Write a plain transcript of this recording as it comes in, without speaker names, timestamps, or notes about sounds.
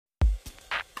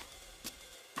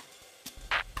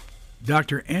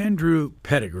Dr. Andrew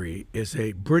Pettegree is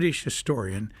a British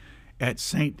historian at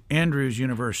St. Andrews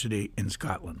University in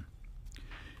Scotland.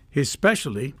 His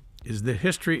specialty is the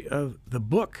history of the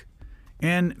book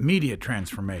and media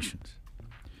transformations.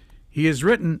 He has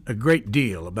written a great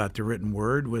deal about the written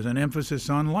word with an emphasis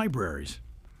on libraries.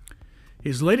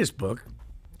 His latest book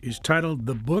is titled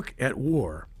The Book at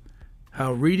War: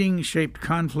 How Reading Shaped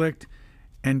Conflict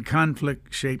and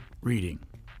Conflict Shaped Reading.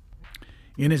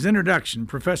 In his introduction,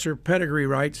 Professor Pettegree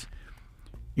writes,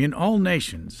 "In all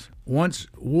nations, once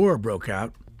war broke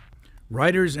out,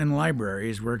 writers and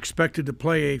libraries were expected to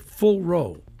play a full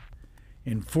role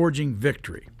in forging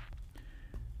victory.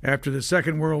 After the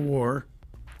Second World War,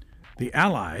 the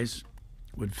Allies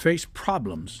would face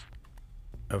problems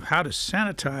of how to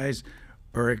sanitize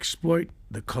or exploit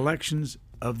the collections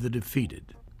of the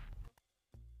defeated."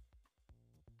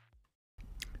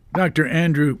 Dr.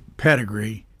 Andrew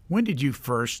Pettegree, when did you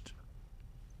first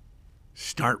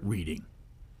start reading?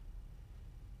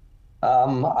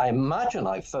 I imagine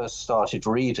I first started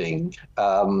reading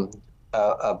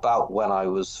about when I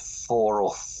was 4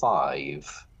 or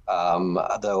 5.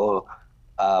 Though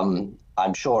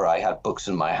I'm sure I had books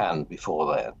in my hand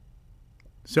before then.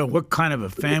 So, what kind of a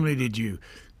family did you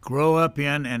grow up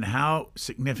in, and how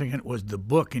significant was the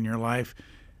book in your life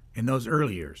in those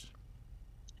early years?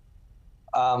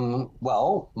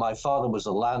 Well, my father was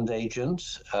a land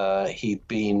agent. He'd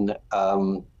been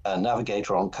a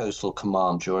navigator on Coastal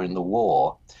Command during the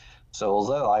war. So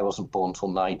although I wasn't born until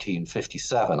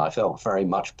 1957, I felt very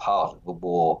much part of the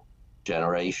war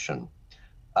generation.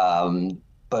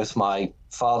 Both my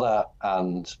father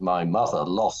and my mother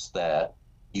lost their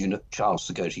chance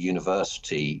to go to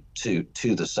university to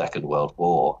the Second World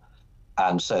War.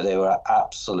 And so they were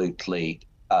absolutely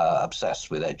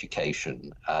obsessed with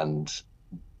education and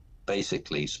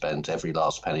basically spent every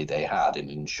last penny they had in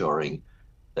ensuring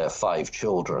their 5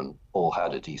 children all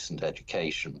had a decent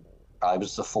education. I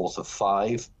was the fourth of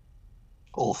 5.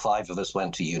 All 5 of us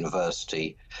went to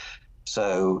university.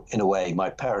 So in a way,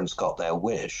 my parents got their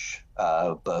wish,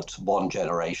 but one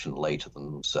generation later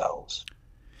than themselves.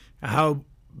 How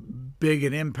big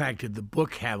an impact did the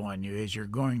book have on you as you're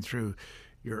going through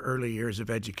your early years of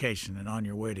education and on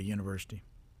your way to university?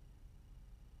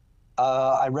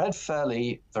 I read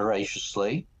fairly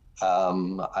voraciously.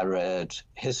 I read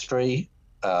history.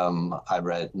 I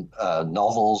read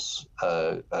novels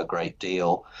a great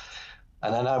deal.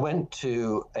 And then I went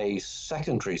to a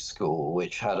secondary school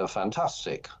which had a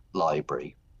fantastic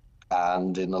library.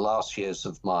 And in the last years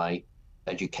of my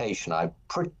education, I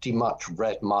pretty much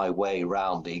read my way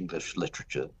around the English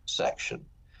literature section.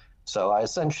 So I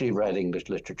essentially read English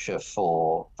literature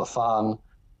for fun,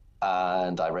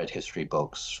 and I read history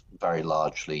books very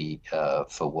largely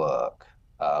for work,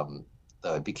 though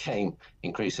it became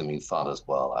increasingly fun as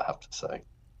well, I have to say.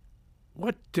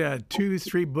 What 2,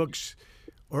 3 books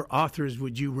or authors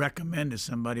would you recommend to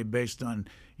somebody based on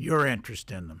your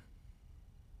interest in them?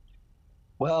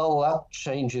 Well, that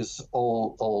changes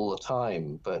all the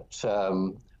time, but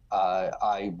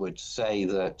I would say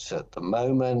that at the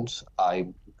moment,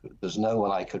 there's no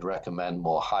one I could recommend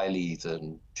more highly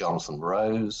than Jonathan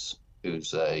Rose,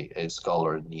 who's a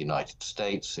scholar in the United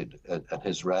States and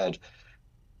has written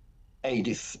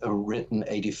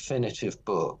a definitive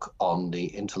book on the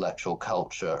intellectual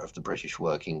culture of the British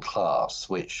working class,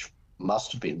 which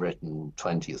must have been written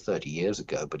 20 or 30 years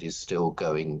ago, but is still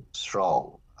going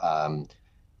strong.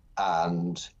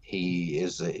 And he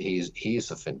is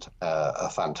a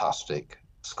fantastic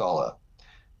scholar.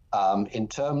 In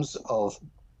terms of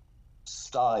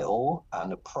style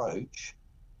and approach,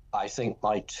 I think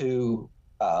my 2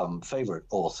 favorite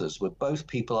authors were both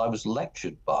people I was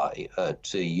lectured by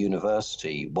at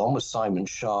university. One was Simon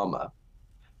Sharma,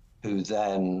 who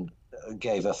then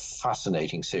gave a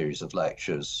fascinating series of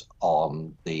lectures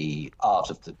on the art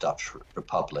of the Dutch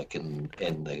Republic in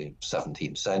the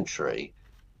 17th century.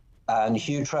 And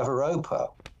Hugh Trevor Roper,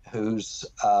 whose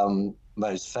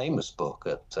most famous book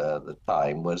at the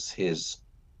time was his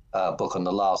book on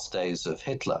the last days of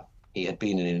Hitler. He had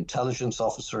been an intelligence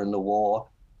officer in the war.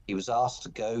 He was asked to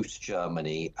go to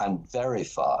Germany and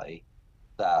verify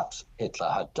that Hitler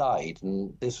had died.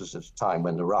 And this was at a time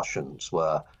when the Russians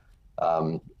were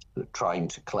trying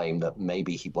to claim that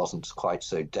maybe he wasn't quite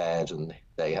so dead, and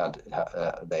they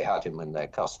had him in their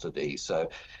custody. So,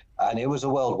 and it was a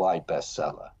worldwide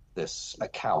bestseller, this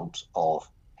account of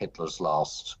Hitler's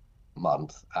last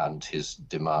month and his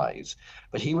demise.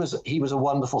 But he was a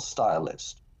wonderful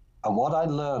stylist. And what I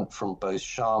learned from both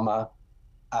Sharma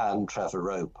and Trevor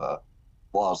Roper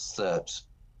was that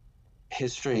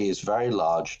history is very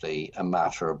largely a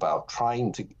matter about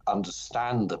trying to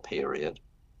understand the period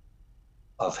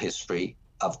of history,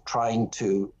 of trying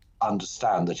to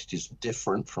understand that it is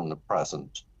different from the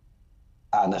present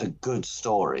and that a good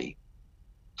story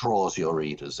draws your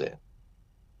readers in.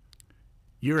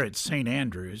 You're at St.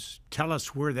 Andrews. Tell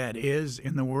us where that is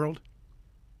in the world.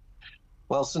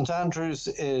 Well, St. Andrews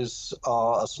is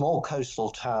a small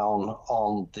coastal town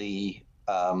on the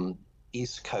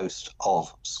east coast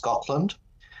of Scotland.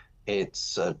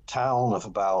 It's a town of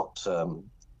about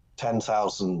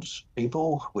 10,000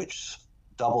 people, which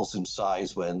doubles in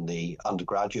size when the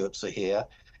undergraduates are here.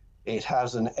 It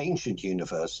has an ancient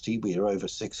university. We are over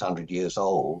 600 years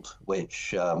old,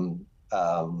 which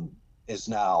is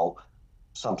now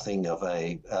something of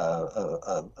an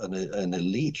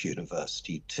elite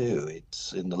university too.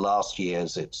 It's in the last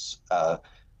years, it's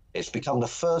become the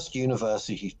first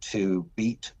university to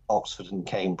beat Oxford and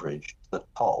Cambridge, the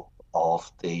top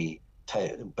of the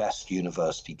best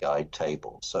university guide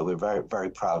table. So we're very, very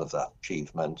proud of that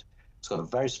achievement. It's got a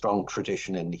very strong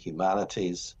tradition in the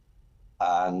humanities,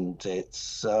 and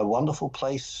it's a wonderful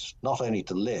place not only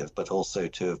to live, but also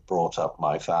to have brought up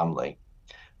my family.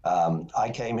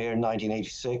 I came here in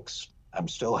 1986. I'm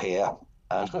still here,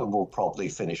 and will probably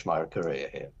finish my career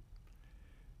here.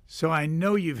 So I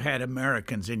know you've had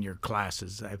Americans in your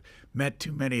classes. I've met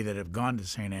too many that have gone to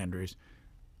St. Andrews.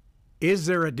 Is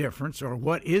there a difference, or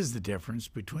what is the difference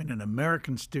between an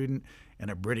American student and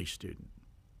a British student?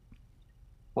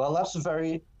 Well, that's a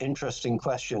very interesting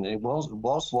question. It was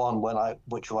one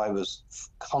which I was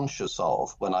conscious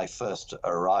of when I first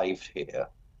arrived here.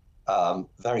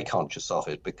 Very conscious of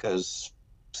it, because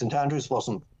St. Andrews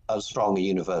wasn't as strong a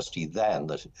university then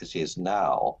that it is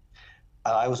now.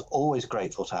 And I was always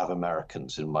grateful to have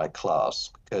Americans in my class,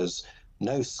 because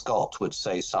no Scot would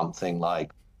say something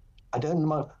like, I don't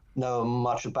know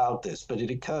much about this, but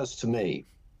it occurs to me.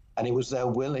 And it was their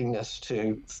willingness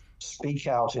to speak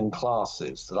out in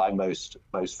classes that I most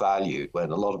valued,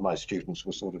 when a lot of my students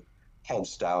were sort of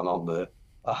heads down on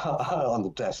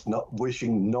the desk, not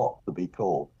wishing not to be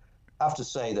called. I have to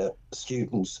say that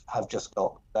students have just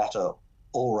got better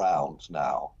all round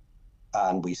now,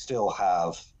 and we still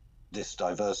have this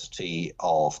diversity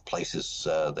of places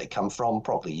they come from,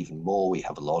 probably even more. We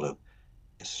have a lot of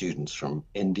students from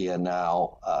India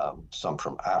now, some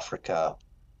from Africa,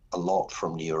 a lot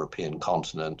from the European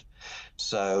continent.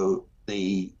 So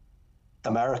the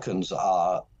Americans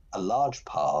are a large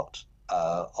part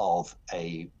of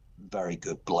a very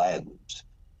good blend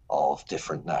of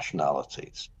different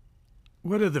nationalities.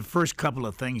 What are the first couple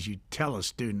of things you tell a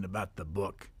student about the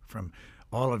book from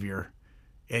all of your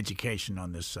education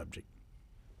on this subject?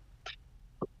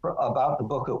 About the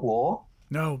book at war?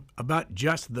 No, about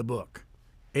just the book,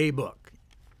 a book,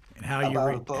 and how you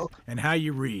read. And how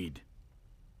you read.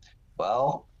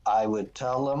 Well, I would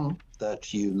tell them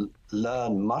that you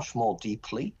learn much more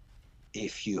deeply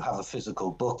if you have a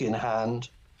physical book in hand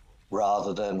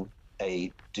rather than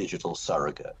a digital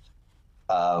surrogate.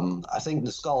 I think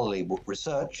the scholarly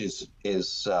research is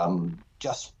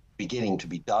just beginning to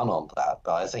be done on that,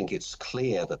 but I think it's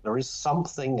clear that there is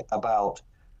something about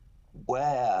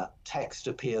where text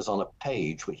appears on a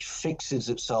page which fixes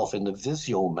itself in the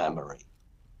visual memory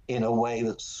in a way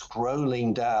that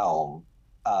scrolling down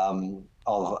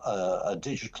of a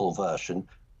digital version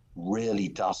really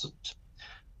doesn't.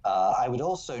 I would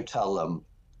also tell them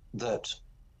that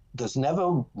there's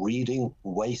never reading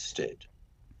wasted.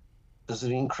 There's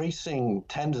an increasing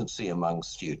tendency among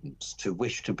students to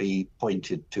wish to be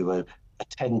pointed to a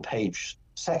 10-page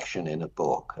section in a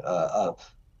book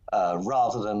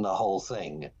rather than the whole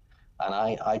thing. And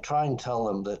I try and tell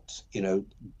them that,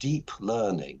 deep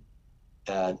learning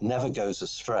never goes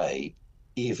astray,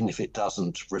 even if it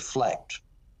doesn't reflect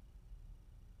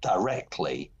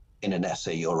directly in an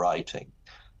essay you're writing.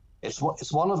 It's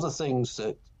one of the things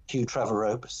that Hugh Trevor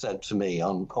Roper said to me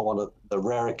on one of the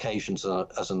rare occasions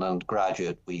as an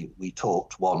undergraduate we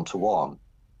talked one-to-one.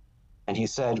 And he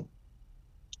said,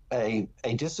 a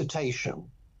dissertation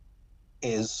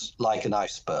is like an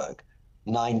iceberg.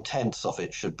 9/10 of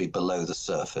it should be below the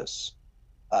surface.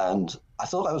 And I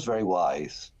thought that was very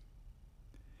wise.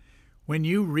 When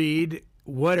you read,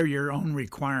 what are your own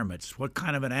requirements? What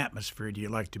kind of an atmosphere do you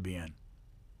like to be in?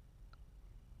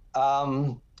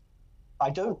 I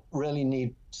don't really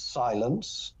need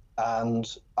silence, and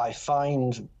I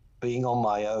find being on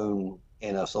my own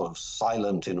in a sort of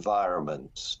silent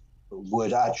environment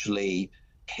would actually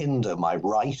hinder my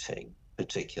writing,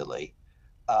 particularly.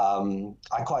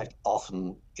 I quite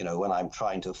often, when I'm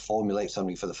trying to formulate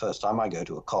something for the first time, I go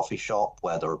to a coffee shop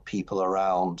where there are people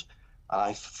around, and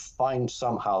I find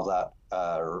somehow that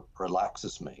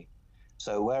relaxes me.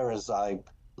 So whereas I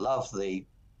love the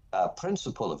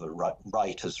principle of a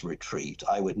writer's retreat,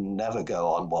 I would never go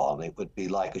on one. It would be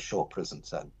like a short prison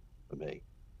sentence for me.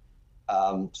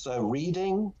 So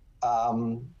reading,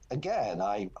 again,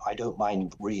 I don't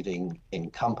mind reading in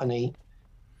company.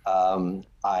 I'm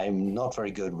not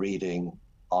very good reading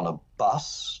on a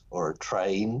bus or a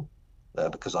train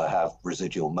because I have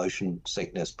residual motion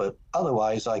sickness, but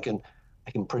otherwise I can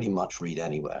pretty much read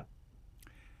anywhere.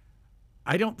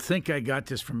 I don't think I got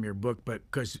this from your book, but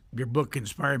because your book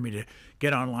inspired me to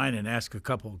get online and ask a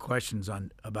couple of questions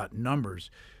on about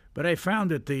numbers. But I found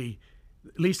that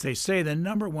at least they say the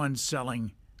number one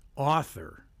selling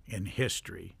author in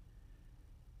history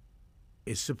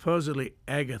is supposedly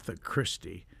Agatha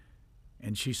Christie,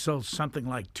 and she sold something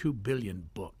like 2 billion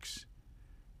books.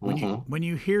 Mm-hmm. When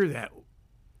you hear that,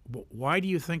 why do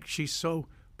you think she's so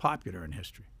popular in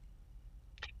history?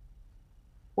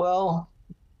 Well,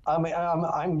 I mean,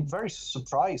 I'm very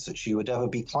surprised that she would ever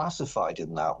be classified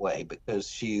in that way because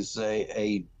she's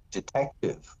a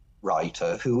detective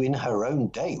writer who, in her own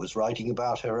day, was writing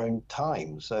about her own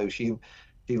time. So she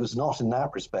was not, in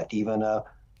that respect, even a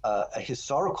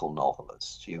historical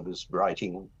novelist. She was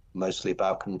writing mostly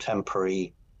about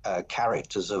contemporary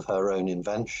characters of her own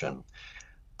invention.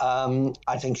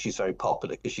 I think she's very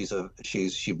popular because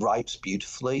she writes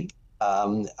beautifully,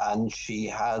 and she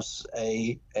has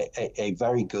a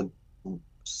very good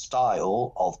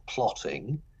style of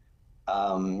plotting.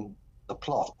 The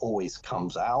plot always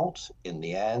comes out in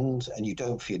the end, and you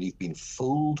don't feel you've been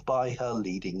fooled by her,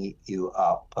 leading you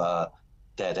up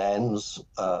dead ends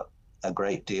a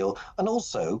great deal. And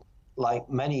also, like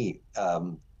many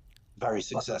very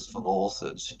successful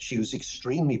authors, she was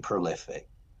extremely prolific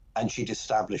and she'd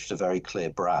established a very clear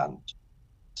brand.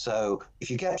 So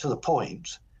if you get to the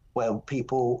point where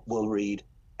people will read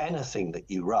anything that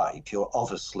you write, you're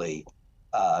obviously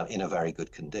in a very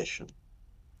good condition.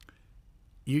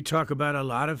 You talk about a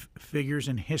lot of figures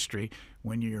in history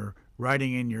when you're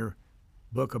writing in your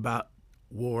book about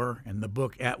war and the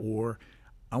book At War.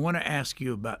 I want to ask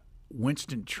you about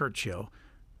Winston Churchill,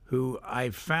 who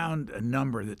I found a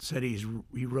number that said he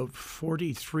wrote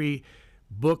 43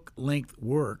 book-length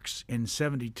works in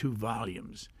 72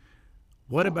 volumes.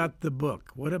 What about the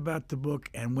book? What about the book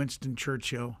and Winston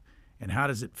Churchill, and how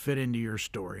does it fit into your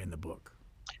story in the book?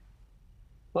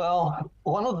 Well,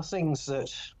 one of the things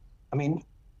that, I mean,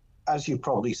 as you've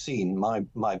probably seen,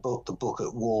 my book, The Book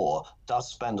at War, does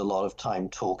spend a lot of time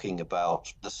talking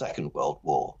about the Second World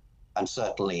War, and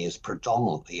certainly is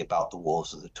predominantly about the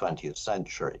wars of the 20th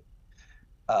century.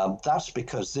 That's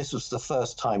because this was the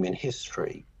first time in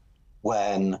history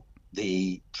when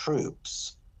the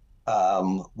troops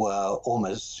were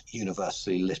almost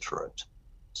universally literate.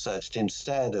 So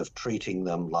instead of treating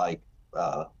them like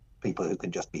people who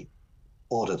can just be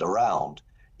ordered around,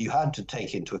 you had to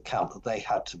take into account that they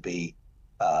had to be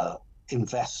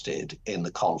invested in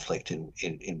the conflict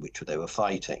in which they were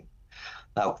fighting.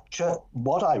 Now,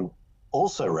 what I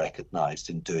also recognized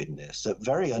in doing this, that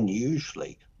very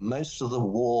unusually, most of the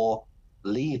war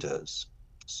leaders,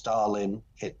 Stalin,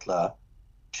 Hitler,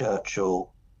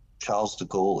 Churchill, Charles de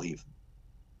Gaulle even,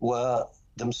 were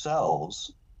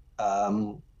themselves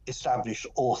established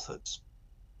authors.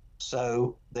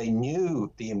 So they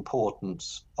knew the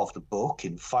importance of the book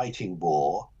in fighting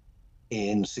war,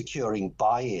 in securing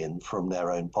buy-in from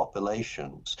their own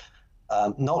populations,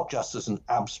 not just as an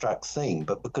abstract thing,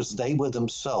 but because they were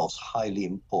themselves highly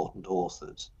important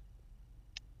authors.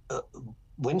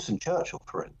 Winston Churchill,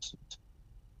 for instance,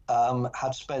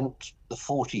 had spent the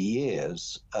 40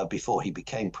 years before he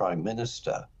became prime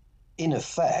minister, in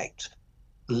effect,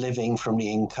 living from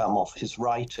the income of his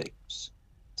writings.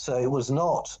 So it was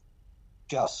not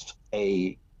just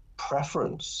a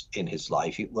preference in his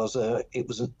life; it was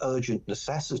an urgent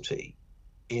necessity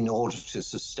in order to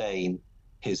sustain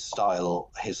his style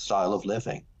of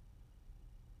living.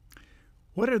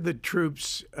 What are the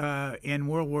troops in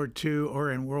World War II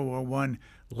or in World War I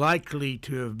likely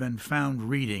to have been found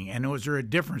reading? And was there a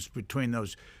difference between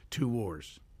those two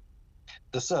wars?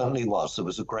 There certainly was. There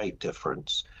was a great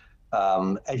difference.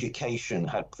 Education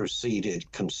had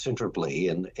proceeded considerably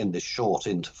in the short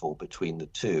interval between the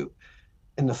two.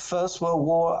 In the First World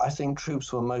War, I think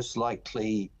troops were most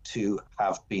likely to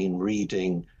have been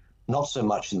reading not so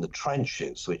much in the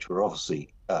trenches, which were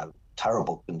obviously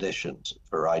terrible conditions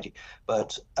for writing,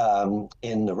 but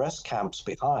in the rest camps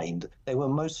behind, they were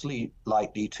mostly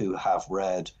likely to have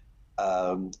read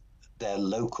their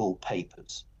local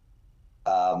papers.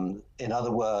 In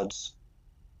other words,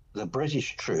 the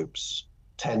British troops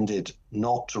tended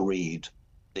not to read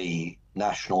the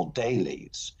national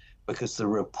dailies because the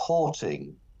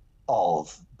reporting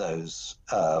of those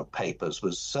papers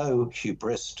was so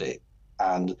hubristic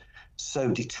and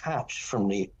so detached from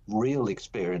the real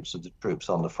experience of the troops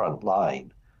on the front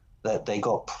line that they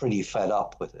got pretty fed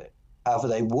up with it. However,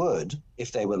 they would,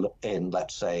 if they were in,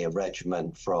 let's say, a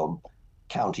regiment from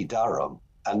County Durham,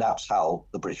 and that's how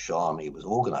the British Army was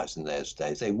organized in those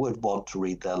days, they would want to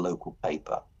read their local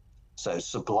paper. So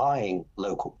supplying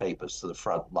local papers to the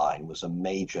front line was a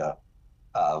major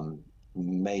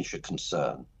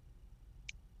concern.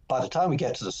 By the time we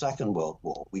get to the Second World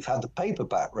War, we've had the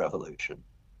paperback revolution.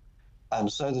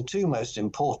 And so the two most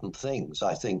important things,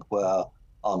 I think, were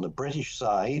on the British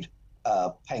side,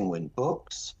 Penguin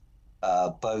Books,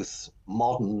 both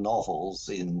modern novels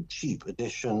in cheap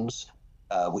editions,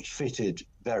 which fitted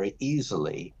very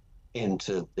easily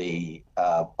into the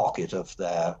pocket of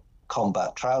their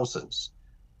combat trousers,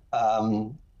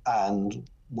 and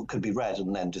could be read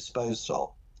and then disposed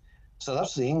of. So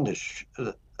that's the English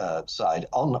side.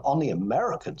 On the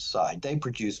American side, they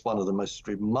produced one of the most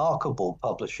remarkable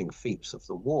publishing feats of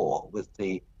the war with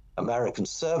the American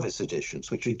service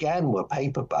editions, which again were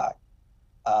paperback,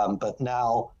 but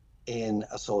now in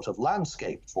a sort of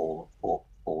landscape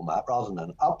format rather than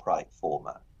an upright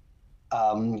format,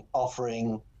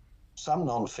 offering some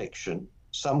nonfiction,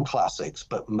 some classics,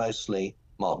 but mostly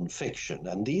modern fiction.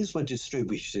 And these were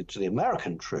distributed to the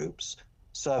American troops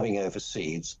serving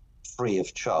overseas free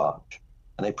of charge.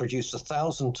 And they produced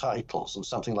 1,000 titles and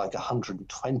something like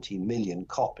 120 million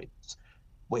copies,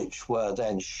 which were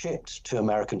then shipped to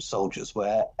American soldiers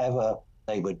wherever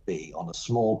they would be, on a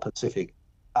small Pacific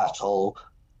atoll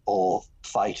or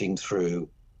fighting through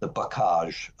the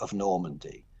bocage of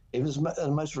Normandy. It was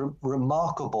the most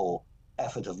remarkable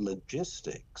effort of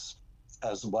logistics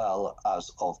as well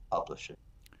as of publishing.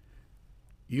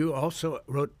 You also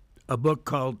wrote a book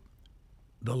called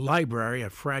The Library, A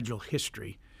Fragile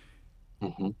History.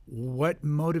 Mm-hmm. What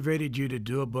motivated you to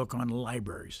do a book on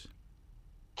libraries?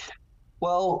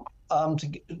 Well,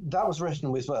 that was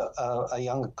written with a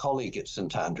younger colleague at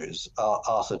St Andrews,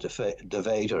 Arthur de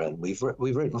Vader, and we've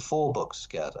written 4 books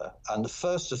together. And the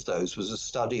first of those was a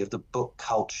study of the book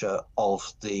culture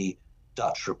of the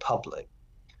Dutch Republic,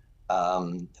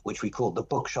 which we called the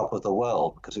bookshop of the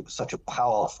world because it was such a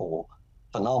powerful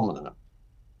phenomenon.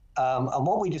 And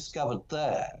what we discovered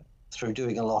there, through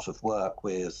doing a lot of work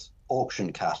with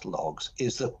auction catalogues,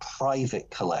 is that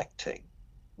private collecting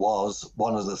was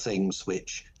one of the things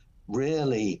which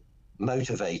really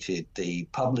motivated the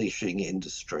publishing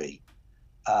industry,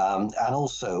 and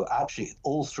also actually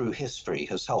all through history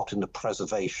has helped in the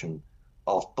preservation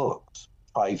of books,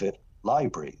 private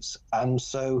libraries. And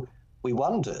so we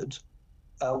wondered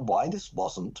why this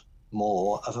wasn't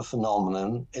more of a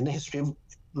phenomenon in the history of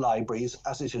libraries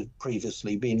as it had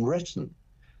previously been written.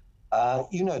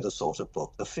 You know the sort of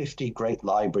book, the 50 Great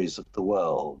Libraries of the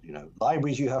World,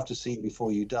 libraries you have to see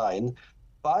before you die. And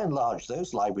by and large,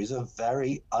 those libraries are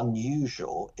very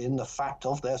unusual in the fact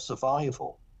of their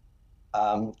survival.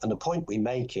 And the point we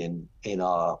make in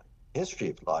our history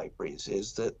of libraries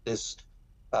is that this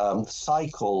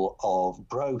cycle of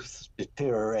growth,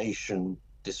 deterioration,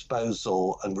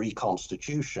 disposal, and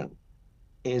reconstitution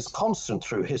is constant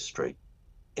through history.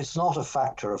 It's not a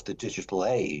factor of the digital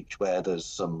age where there's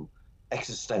some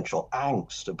existential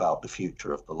angst about the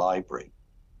future of the library,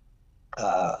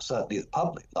 certainly the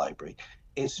public library.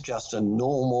 It's just a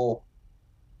normal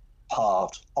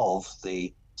part of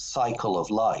the cycle of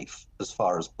life as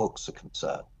far as books are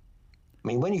concerned. I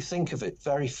mean, when you think of it,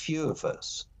 very few of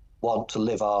us want to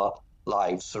live our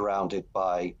lives surrounded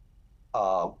by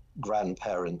our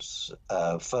grandparents'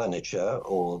 furniture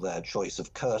or their choice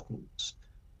of curtains.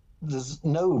 There's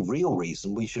no real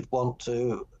reason we should want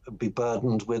to be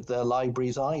burdened with their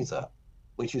libraries either,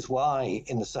 which is why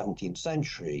in the 17th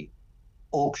century,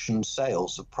 auction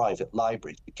sales of private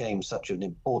libraries became such an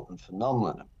important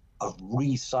phenomenon of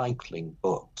recycling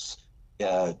books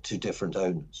to different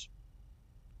owners.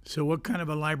 So what kind of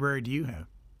a library do you have?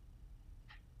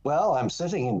 Well, I'm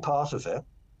sitting in part of it.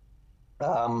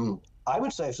 I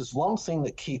would say if there's one thing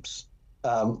that keeps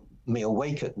me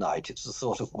awake at night, it's the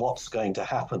thought of what's going to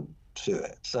happen to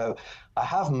it. So I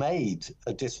have made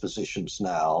dispositions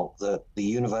now that the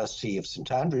University of St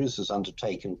Andrews has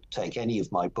undertaken to take any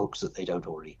of my books that they don't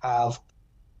already have.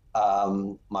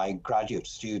 My graduate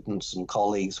students and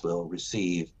colleagues will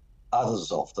receive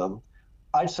others of them.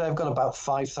 I'd say I've got about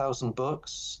 5,000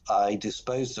 books. I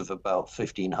disposed of about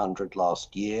 1,500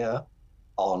 last year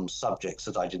on subjects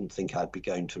that I didn't think I'd be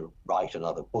going to write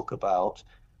another book about.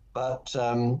 But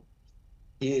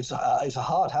it's a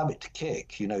hard habit to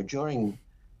kick. During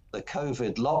the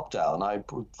COVID lockdown, I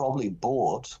probably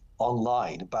bought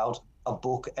online about a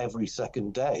book every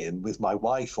second day, and with my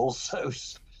wife also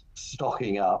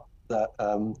stocking up. That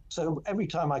so every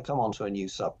time I come onto a new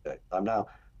subject, I'm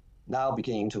now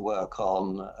beginning to work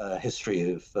on a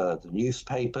history of the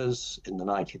newspapers in the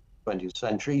 19th, 20th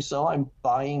century. So I'm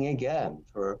buying again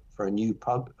for a new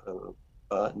project.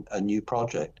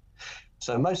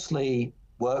 So mostly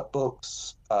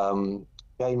workbooks.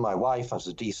 Again, my wife has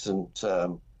a decent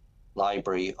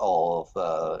library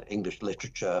of English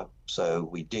literature. So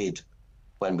we did,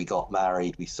 when we got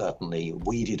married, we certainly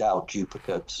weeded out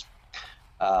duplicates.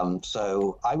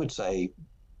 So I would say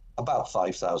about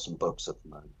 5,000 books at the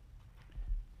moment.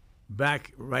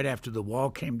 Back right after the wall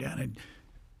came down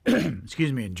in,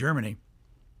 excuse me, in Germany,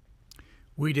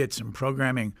 we did some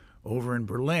programming over in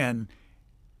Berlin,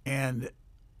 and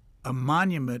a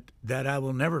monument that I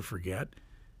will never forget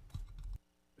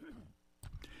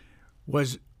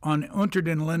was on Unter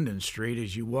den Linden Street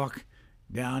as you walk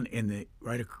down in the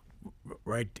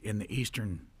right in the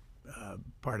eastern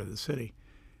part of the city.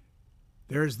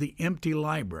 There's the empty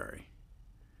library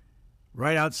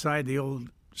right outside the old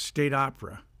State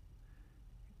Opera.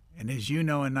 And as you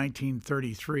know, in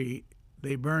 1933,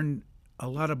 they burned a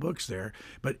lot of books there.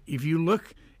 But if you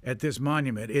look at this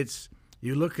monument,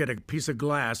 you look at a piece of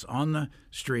glass on the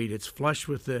street, it's flush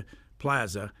with the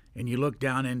plaza, and you look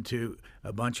down into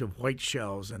a bunch of white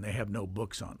shelves and they have no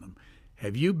books on them.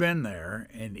 Have you been there?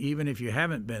 And even if you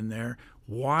haven't been there,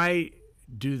 why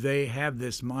do they have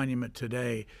this monument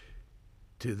today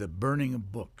to the burning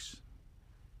of books?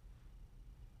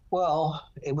 Well,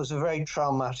 it was a very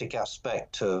traumatic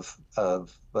aspect of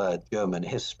German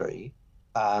history,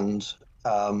 and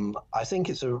I think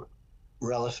it's a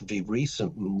relatively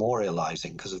recent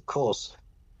memorializing because, of course,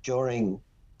 during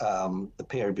the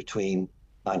period between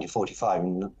 1945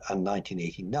 and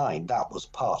 1989, that was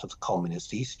part of the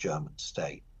communist East German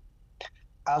state,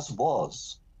 as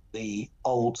was the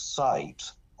old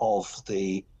site of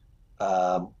the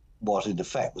what in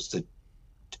effect was the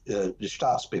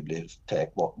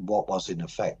Staatsbibliothek, what was in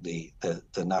effect the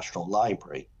National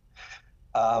Library.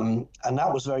 And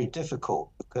that was very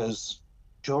difficult because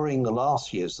during the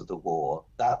last years of the war,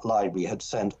 that library had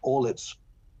sent all its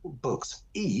books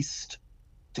east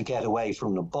to get away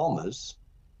from the bombers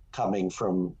coming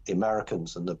from the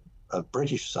Americans and the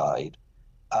British side.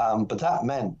 But that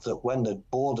meant that when the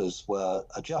borders were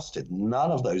adjusted,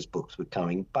 none of those books were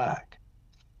coming back.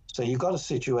 So you got a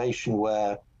situation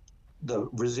where the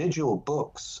residual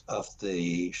books of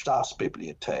the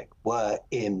Staatsbibliothek were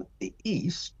in the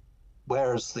East,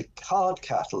 whereas the card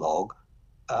catalogue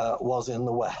was in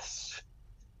the West.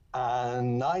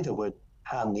 And neither would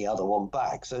hand the other one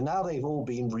back. So now they've all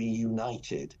been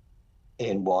reunited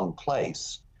in one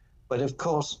place. But of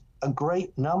course, a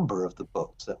great number of the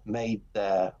books that made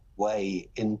their way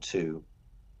into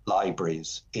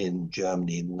libraries in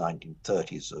Germany in the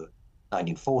 1930s or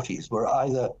 1940s were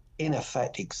either in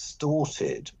effect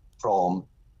extorted from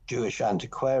Jewish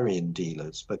antiquarian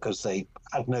dealers because they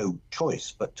had no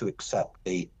choice but to accept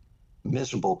the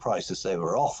miserable prices they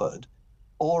were offered,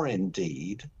 or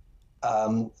indeed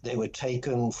they were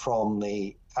taken from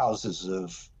the houses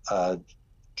of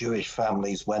Jewish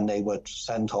families when they were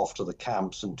sent off to the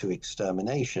camps and to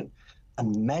extermination.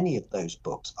 And many of those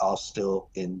books are still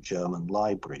in German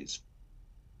libraries.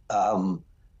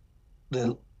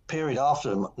 The period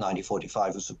after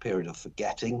 1945 was a period of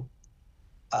forgetting.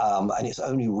 And it's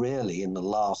only really in the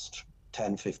last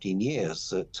 10, 15 years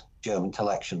that German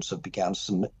collections have began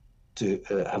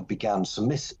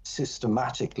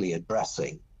systematically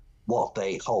addressing what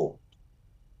they hold.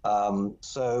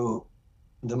 So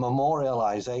the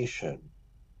memorialization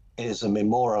is a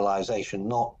memorialization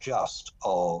not just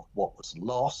of what was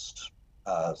lost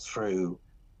through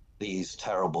these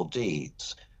terrible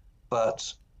deeds,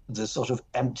 but the sort of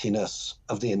emptiness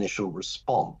of the initial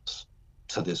response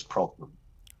to this problem.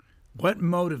 What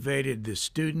motivated the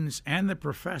students and the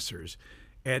professors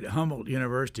at Humboldt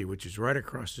University, which is right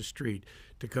across the street,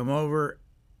 to come over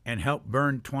and help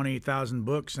burn 20,000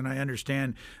 books? And I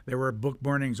understand there were book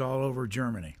burnings all over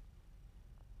Germany.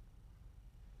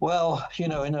 Well,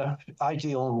 in an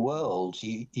ideal world,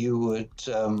 you would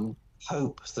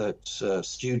hope that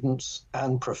students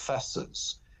and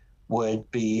professors would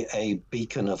be a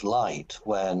beacon of light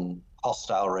when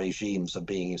hostile regimes are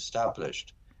being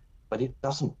established. But it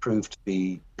doesn't prove to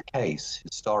be the case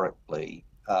historically.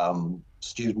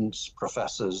 Students,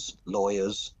 professors,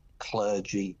 lawyers,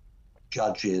 clergy,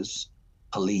 judges,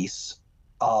 police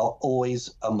are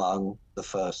always among the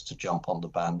first to jump on the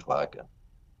bandwagon.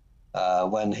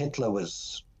 When Hitler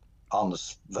was on the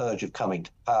verge of coming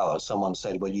to power, someone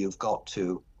said, well, you've got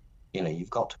to You've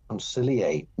got to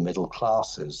conciliate middle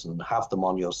classes and have them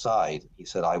on your side. He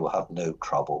said, I will have no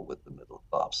trouble with the middle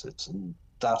classes. And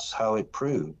that's how it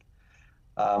proved.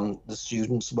 The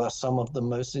students were some of the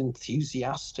most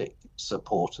enthusiastic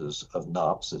supporters of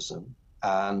Nazism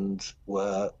and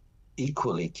were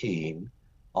equally keen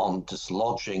on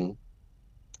dislodging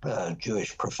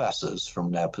Jewish professors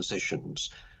from their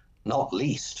positions, not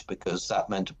least because that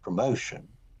meant a promotion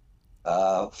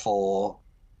for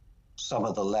some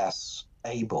of the less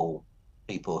able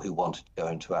people who wanted to go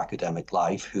into academic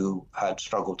life who had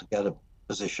struggled to get a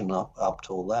position up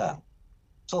till then.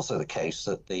 It's also the case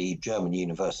that the German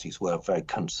universities were very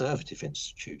conservative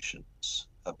institutions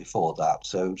before that,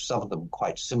 so some of them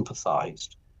quite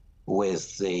sympathized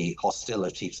with the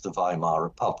hostility to the Weimar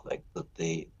Republic that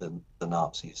the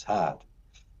Nazis had.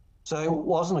 So it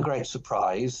wasn't a great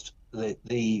surprise.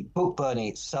 The book burning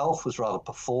itself was rather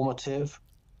performative.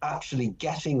 Actually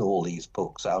getting all these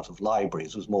books out of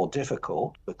libraries was more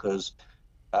difficult because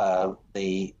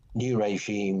the new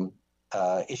regime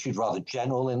issued rather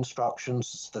general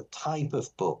instructions, the type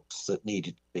of books that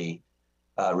needed to be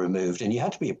removed. And you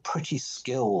had to be a pretty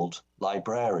skilled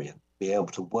librarian to be able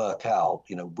to work out,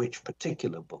 which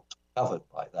particular books were covered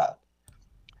by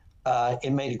that.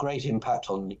 It made a great impact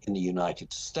in the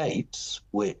United States,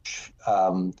 which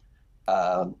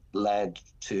led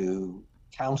to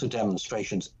counter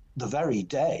demonstrations the very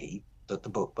day that the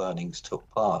book burnings took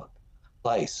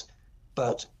place.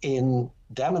 But in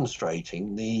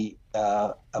demonstrating, the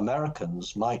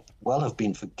Americans might well have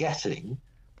been forgetting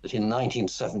that in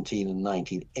 1917 and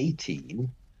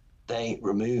 1918, they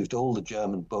removed all the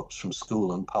German books from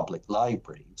school and public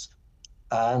libraries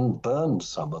and burned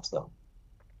some of them.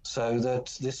 So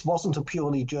that this wasn't a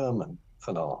purely German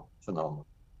phenomenon.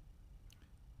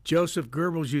 Joseph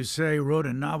Goebbels, you say, wrote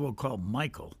a novel called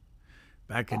Michael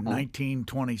back in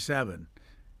 1927.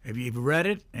 Have you read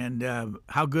it? And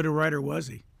how good a writer was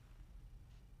he?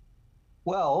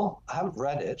 Well, I haven't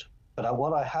read it, but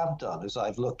what I have done is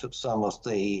I've looked at some of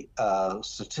the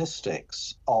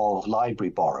statistics of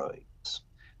library borrowings.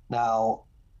 Now,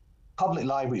 public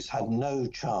libraries had no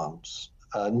choice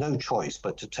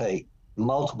but to take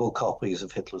multiple copies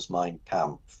of Hitler's Mein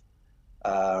Kampf,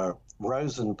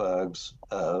 Rosenberg's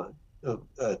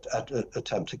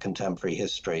attempt at contemporary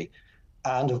history,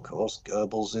 and of course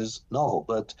Goebbels's novel.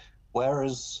 But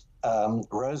whereas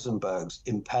Rosenberg's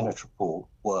impenetrable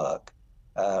work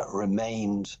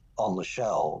remained on the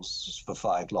shelves for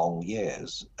 5 long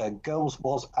years, Goebbels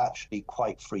was actually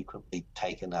quite frequently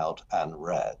taken out and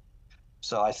read.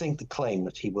 So I think the claim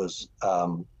that he was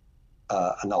a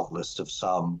novelist of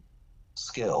some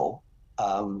skill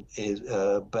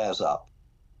bears up.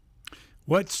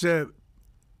 What's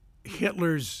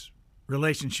Hitler's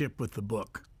relationship with the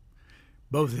book?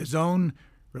 Both his own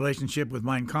relationship with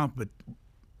Mein Kampf, but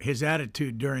his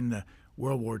attitude during the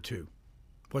World War II.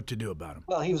 What to do about him?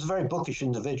 Well, he was a very bookish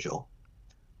individual.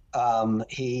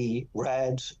 He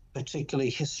read particularly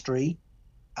history,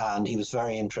 and he was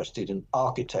very interested in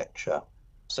architecture.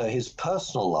 So his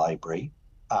personal library,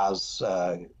 as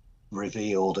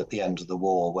revealed at the end of the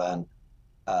war when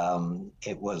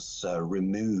it was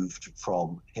removed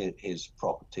from his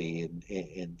property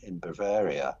in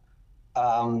Bavaria,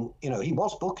 he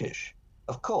was bookish.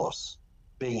 Of course,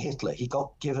 being Hitler, he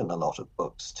got given a lot of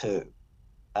books too.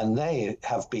 And they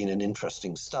have been an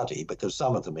interesting study because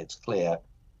some of them, it's clear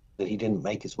that he didn't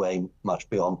make his way much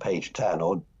beyond page 10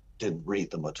 or didn't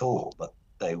read them at all, but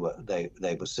they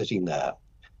were sitting there.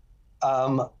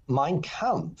 Mein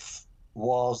Kampf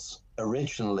was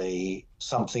originally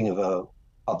something of a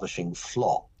publishing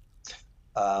flop.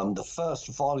 The first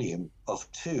volume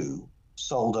of 2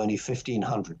 sold only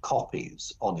 1,500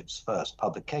 copies on its first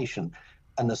publication,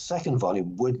 and the second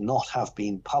volume would not have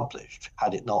been published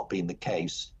had it not been the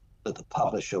case that the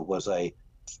publisher was a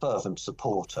fervent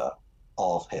supporter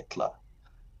of Hitler.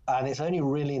 And it's only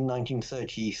really in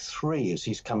 1933, as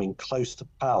he's coming close to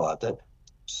power, that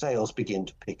sales begin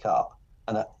to pick up.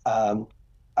 And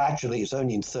actually, it's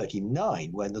only in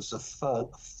 1939 when there's a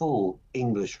full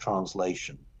English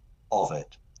translation of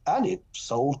it. And it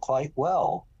sold quite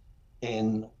well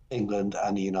in England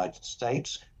and the United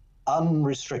States,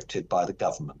 unrestricted by the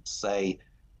governments. They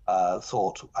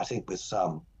thought, I think with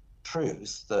some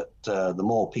truth, that the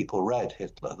more people read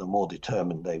Hitler, the more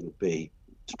determined they would be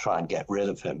to try and get rid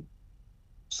of him.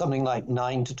 Something like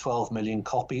 9 to 12 million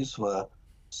copies were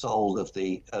sold of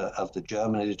the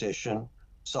German edition,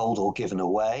 sold or given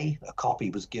away. A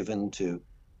copy was given to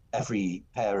every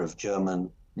pair of German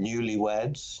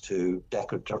newlyweds to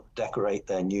decorate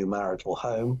their new marital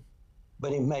home.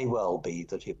 But it may well be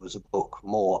that it was a book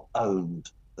more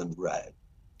owned than read.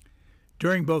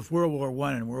 During both World War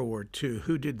I and World War II,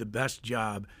 who did the best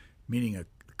job, meaning a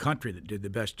country that did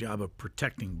the best job of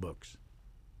protecting books?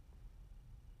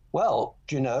 Well,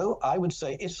 do you know, I would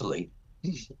say Italy.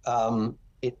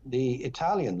 The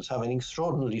Italians have an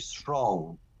extraordinarily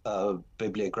strong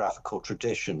bibliographical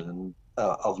tradition and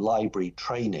of library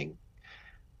training.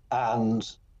 And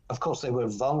of course, they were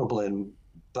vulnerable in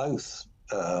both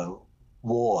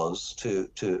wars to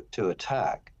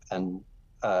attack. And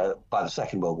by the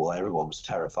Second World War, everyone was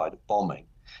terrified of bombing.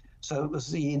 So it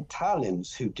was the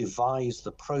Italians who devised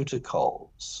the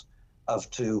protocols of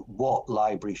to what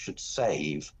libraries should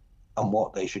save and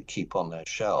what they should keep on their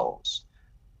shelves.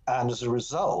 And as a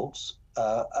result,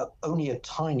 only a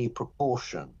tiny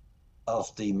proportion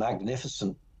of the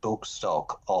magnificent book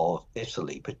stock of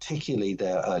Italy, particularly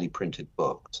their early printed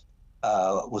books,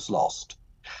 was lost.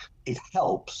 It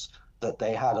helps that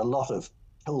they had a lot of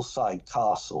hillside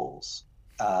castles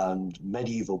and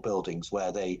medieval buildings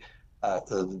where the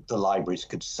libraries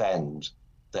could send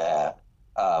their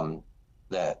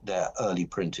early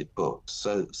printed books.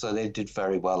 So they did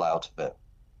very well out of it.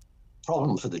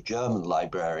 Problem for the German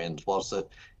librarians was that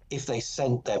if they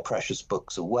sent their precious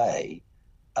books away,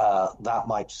 that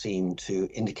might seem to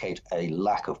indicate a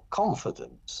lack of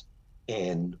confidence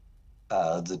in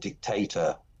the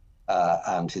dictator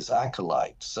and his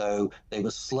acolytes. So they were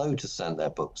slow to send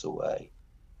their books away.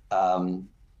 And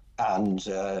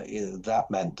that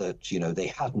meant that, they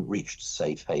hadn't reached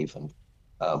safe haven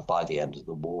by the end of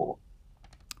the war.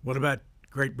 What about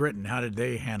Great Britain? How did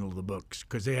they handle the books?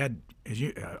 Because they had, as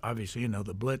you obviously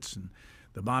the Blitz and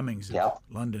the bombings of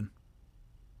London.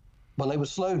 Well, they were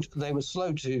slow. They were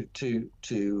slow to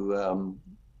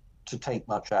take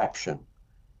much action.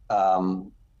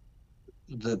 The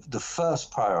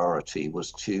first priority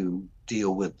was to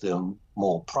deal with the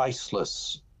more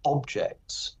priceless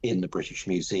objects in the British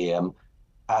Museum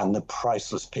and the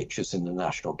priceless pictures in the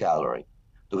National Gallery.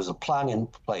 There was a plan in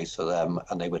place for them,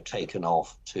 and they were taken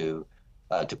off to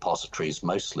depositories,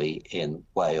 mostly in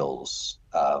Wales,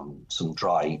 some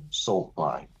dry salt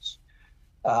mines.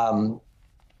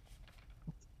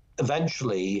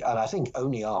 Eventually, and I think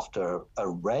only after a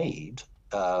raid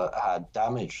had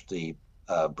damaged the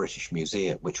British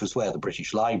Museum, which was where the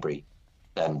British Library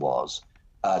then was,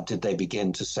 did they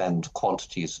begin to send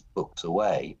quantities of books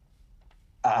away.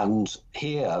 And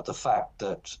here, the fact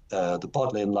that the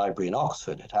Bodleian Library in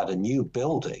Oxford had a new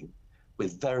building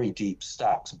with very deep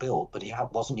stacks built, but it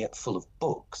wasn't yet full of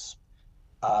books.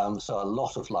 So a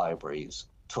lot of libraries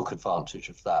took advantage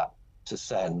of that to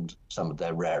send some of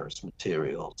their rarest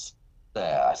materials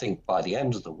there. I think by the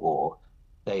end of the war,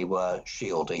 they were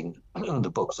shielding the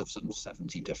books of some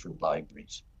 70 different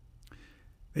libraries.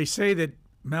 They say that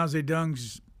Mao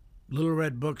Zedong's Little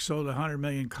Red Book sold 100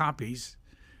 million copies.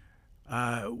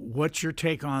 What's your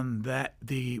take on that?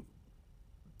 The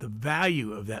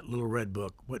value of that Little Red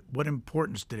Book. What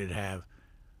importance did it have?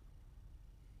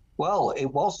 Well, it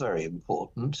was very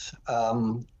important.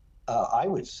 I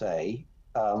would say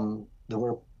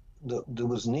there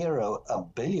was near a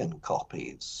billion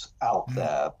copies out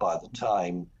there by the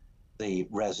time the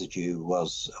residue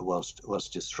was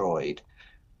destroyed.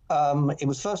 It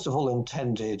was first of all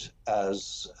intended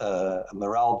as a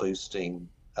morale boosting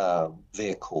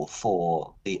vehicle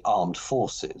for the armed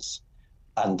forces,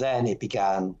 and then it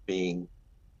began being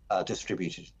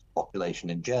distributed to the population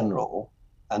in general,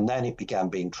 and then it began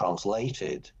being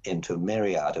translated into a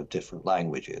myriad of different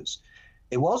languages.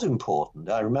 It was important.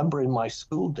 I remember in my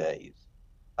school days,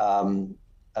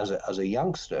 as a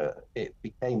youngster, it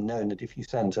became known that if you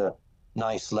sent a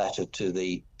nice letter to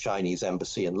the Chinese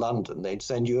embassy in London, they'd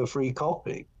send you a free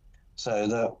copy. So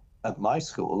that at my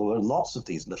school, there were lots of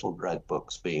these little red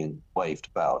books being waved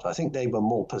about. I think they were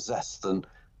more possessed than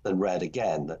read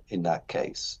again in that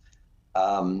case.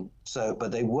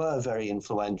 But they were very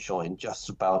influential in just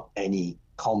about any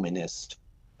communist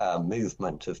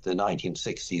movement of the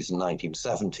 1960s and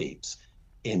 1970s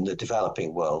in the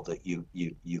developing world that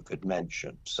you could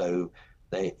mention. So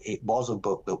it was a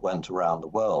book that went around the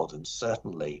world, and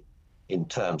certainly in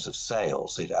terms of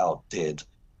sales, it outdid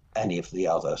any of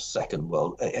the Second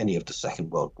World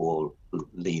War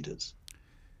leaders.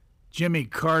 Jimmy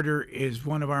Carter is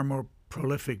one of our more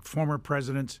prolific former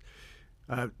presidents.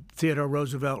 Theodore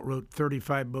Roosevelt wrote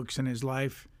 35 books in his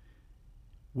life.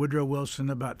 Woodrow Wilson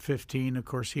about 15. Of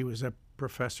course, he was a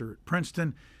professor at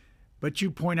Princeton. But you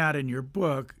point out in your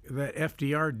book that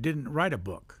FDR didn't write a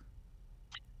book.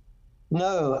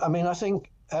 No, I mean, I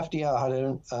think FDR had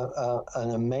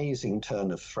an amazing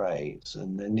turn of phrase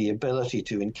and the ability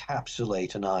to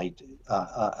encapsulate an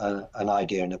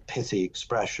idea in a pithy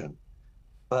expression.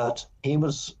 but he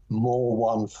was more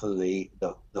one for the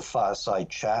fireside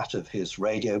chat of his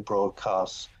radio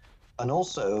broadcasts. And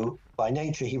also, by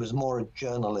nature, he was more a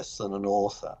journalist than an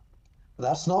author.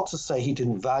 That's not to say he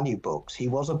didn't value books. He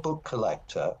was a book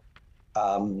collector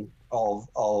of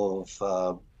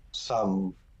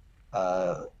some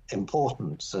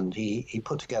importance, and he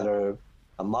put together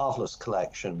a marvelous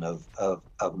collection of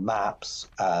maps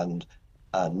and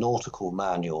nautical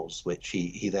manuals, which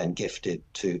he then gifted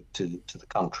to the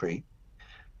country.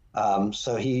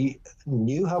 So he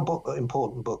knew how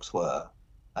important books were,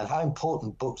 and how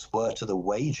important books were to the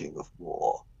waging of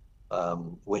war,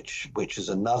 which is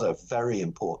another very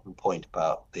important point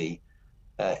about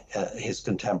his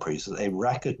contemporaries, that they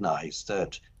recognized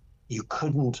that you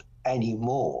couldn't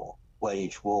anymore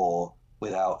wage war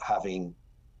without having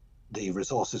the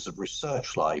resources of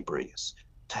research libraries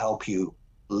to help you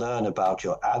learn about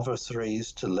your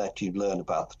adversaries, to let you learn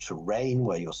about the terrain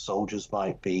where your soldiers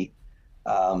might be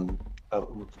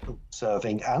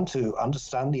serving, and to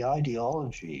understand the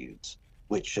ideologies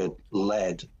which had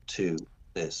led to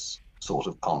this sort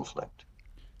of conflict.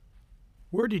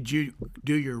 Where did you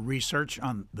do your research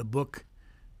on the book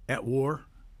At War?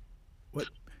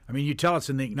 You tell us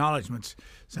in the acknowledgments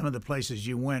some of the places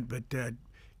you went, but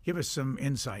give us some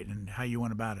insight in how you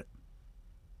went about it.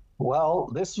 Well,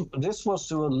 this was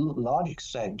to a large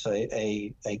extent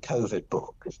a COVID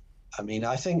book.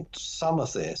 I think some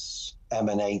of this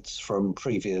emanates from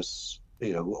previous,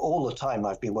 all the time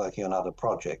I've been working on other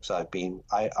projects. I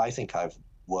think I've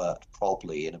worked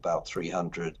probably in about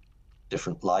 300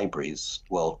 different libraries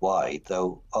worldwide,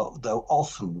 though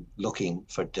often looking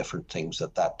for different things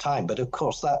at that time. But of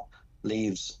course, that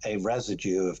leaves a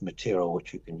residue of material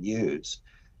which you can use.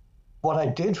 What I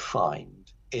did find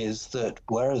is that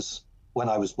whereas when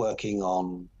I was working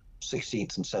on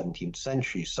 16th and 17th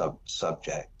century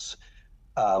subjects,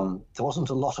 there wasn't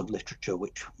a lot of literature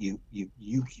which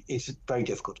it's very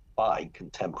difficult to buy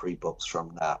contemporary books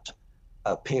from that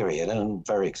period, and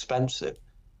very expensive.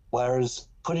 Whereas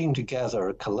putting together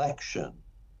a collection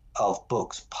of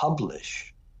books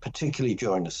published, particularly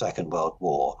during the Second World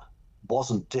War,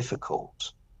 wasn't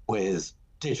difficult with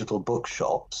digital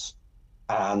bookshops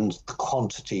and the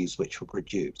quantities which were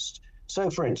produced.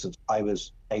 So, for instance, I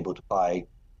was able to buy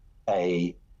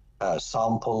a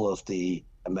sample of the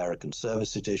American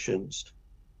service editions.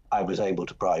 I was able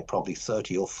to buy probably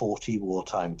 30 or 40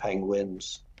 wartime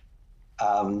penguins.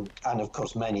 And of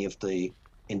course, many of the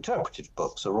interpretive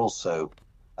books are also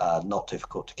not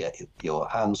difficult to get your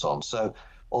hands on. So,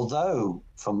 although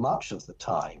for much of the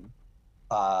time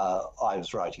I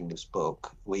was writing this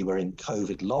book, we were in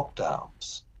COVID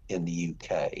lockdowns in the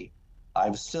UK, I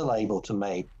was still able to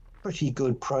make pretty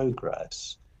good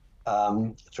progress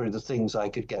through the things I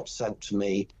could get sent to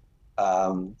me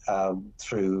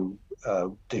through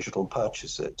digital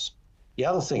purchases. The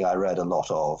other thing I read a lot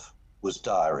of was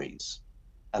diaries,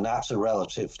 and that's a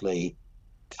relatively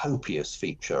copious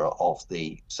feature of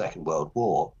the Second World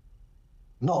War,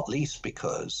 not least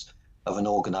because of an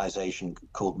organization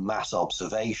called Mass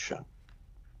Observation,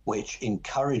 which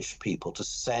encouraged people to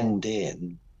send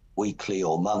in weekly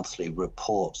or monthly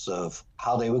reports of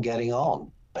how they were getting on,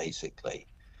 basically.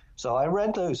 So I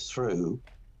read those through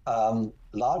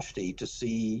largely to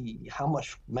see how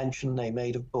much mention they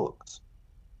made of books.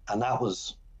 And that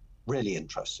was really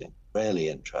interesting, really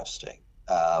interesting.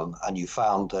 And you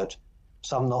found that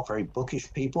some not very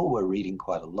bookish people were reading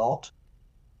quite a lot.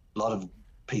 A lot of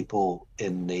people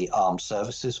in the armed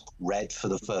services read for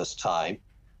the first time.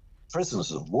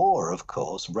 Prisoners of war, of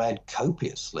course, read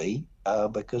copiously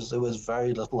because there was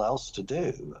very little else to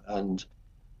do, and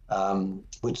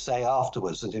would say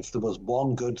afterwards that if there was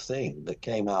one good thing that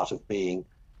came out of being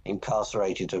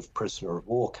incarcerated of prisoner of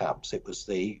war camps, it was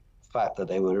the fact that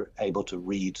they were able to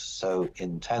read so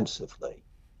intensively.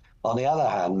 On the other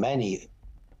hand, many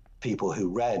people who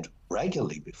read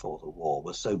regularly before the war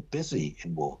were so busy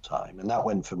in wartime, and that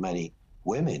went for many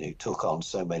women who took on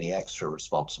so many extra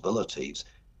responsibilities,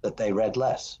 that they read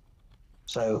less.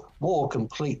 So war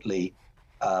completely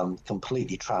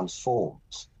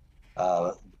transforms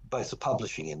both the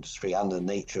publishing industry and the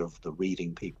nature of the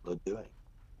reading people are doing.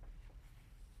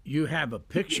 You have a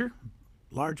picture,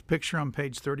 large picture on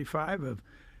page 35 of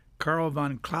Karl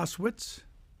von Clausewitz.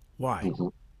 Why? Mm-hmm.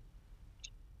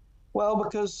 Well,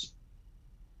 because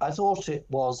I thought it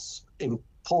was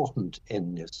important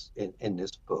in this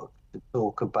book to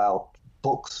talk about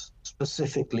books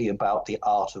specifically about the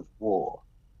art of war.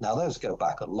 Now, those go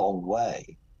back a long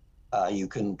way. You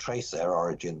can trace their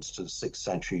origins to the 6th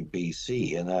century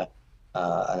BC and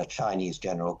a Chinese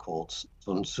general called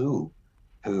Sun Tzu,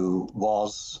 who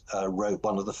wrote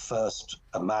one of the first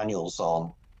manuals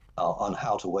on on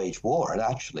how to wage war, and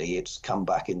actually it's come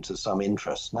back into some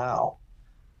interest now.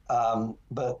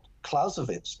 But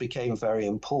Clausewitz became very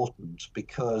important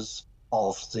because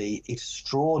of the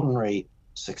extraordinary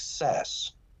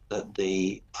success that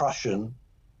the Prussian,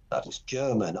 that is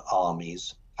German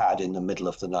armies, had in the middle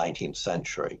of the 19th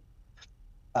century.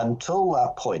 Until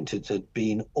that point, it had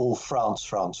been all France,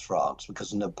 France, France,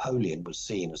 because Napoleon was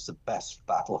seen as the best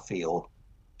battlefield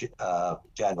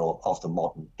general of the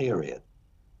modern period.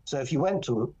 So if you went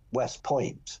to West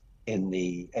Point in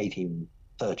the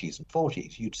 1830s and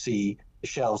 40s, you'd see the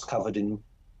shelves covered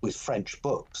with French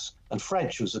books, and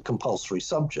French was a compulsory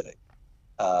subject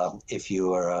if you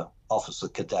were an officer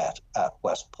cadet at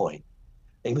West Point.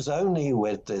 It was only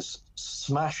with this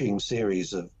smashing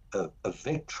series of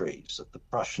victories that the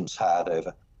Prussians had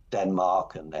over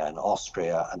Denmark and then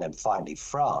Austria and then finally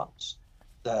France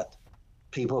that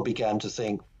people began to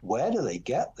think, where do they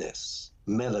get this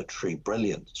military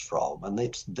brilliance from? And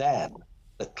it's then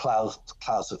that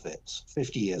Clausewitz,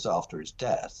 50 years after his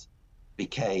death,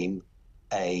 became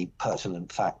a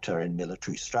pertinent factor in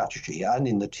military strategy and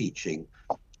in the teaching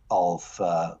of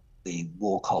the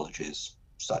war colleges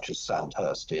such as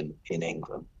Sandhurst in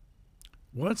England.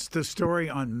 What's the story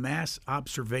on mass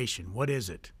observation? What is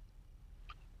it?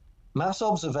 Mass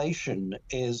observation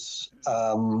is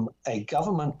a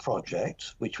government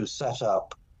project which was set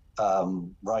up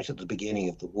right at the beginning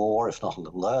of the war, if not a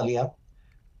little earlier,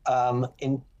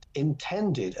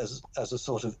 intended as a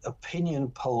sort of opinion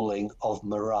polling of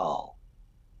morale.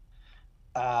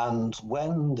 And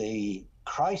when the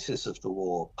crisis of the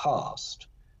war passed,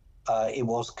 it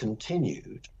was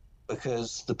continued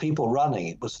because the people running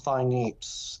it were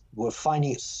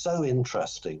finding it so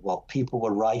interesting what people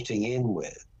were writing in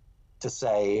with to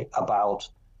say about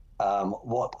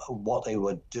what they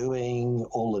were doing,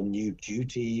 all the new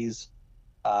duties.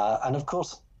 And of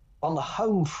course, on the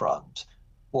home front,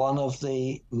 one of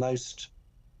the most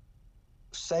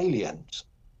salient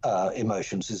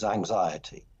emotions is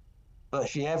anxiety.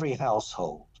 Virtually every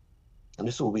household, and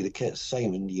this will be the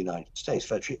same in the United States,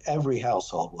 virtually every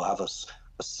household will have a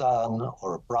son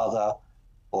or a brother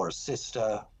or a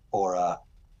sister or a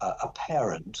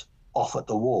parent off at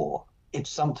the war. It's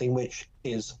something which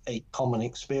is a common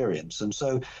experience. And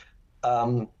so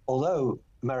although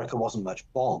America wasn't much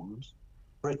bombed,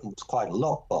 Britain was quite a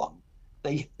lot bombed,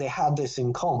 they had this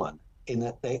in common in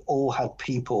that they all had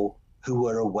people who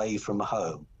were away from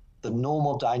home. The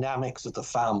normal dynamics of the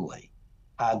family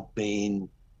had been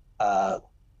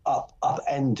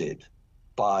upended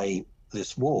by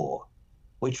this war,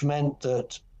 which meant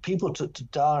that people took to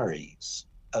diaries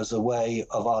as a way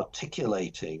of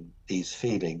articulating these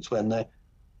feelings when the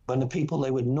people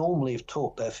they would normally have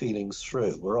talked their feelings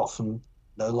through were often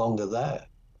no longer there.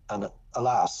 And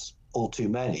alas, all too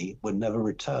many would never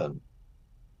return.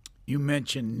 You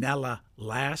mentioned Nella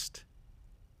Last.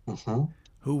 Mm-hmm.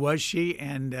 Who was she,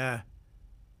 and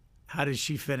how did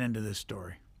she fit into this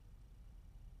story?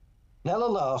 Nella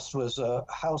Last was a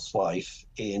housewife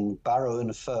in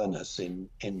Barrow-in-Furness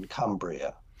in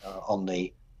Cumbria on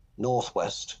the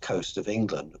northwest coast of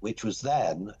England, which was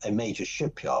then a major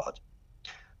shipyard.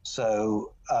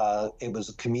 So it was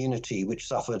a community which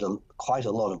suffered quite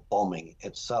a lot of bombing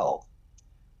itself.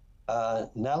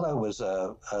 Nella was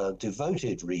a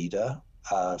devoted reader,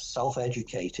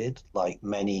 self-educated, like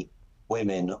many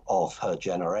women of her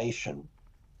generation.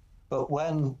 But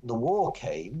when the war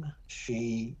came,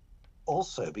 she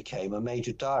also became a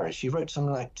major diarist. She wrote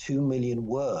something like 2 million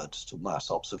words to mass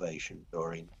observation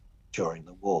during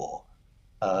the war.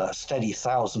 A steady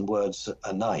 1,000 words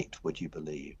a night, would you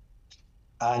believe?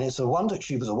 And it's a wonder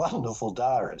she was a wonderful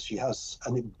diarist. She has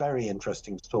a very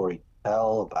interesting story to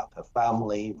tell about her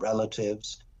family,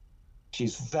 relatives.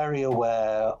 She's very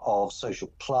aware of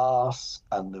social class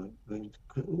and the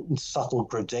subtle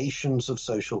gradations of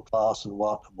social class and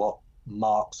what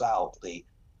marks out the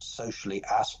socially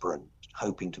aspirant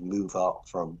hoping to move up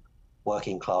from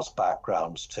working class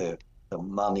backgrounds to the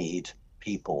moneyed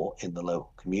people in the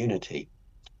local community.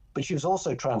 But she was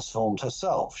also transformed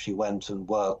herself. She went and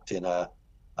worked in one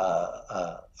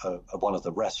of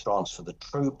the restaurants for the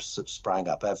troops that sprang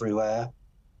up everywhere.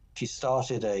 She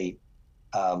started a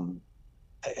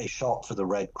shop for the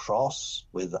Red Cross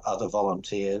with other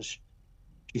volunteers.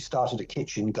 She started a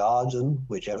kitchen garden,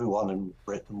 which everyone in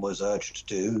Britain was urged to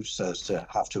do so as to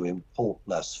have to import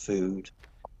less food.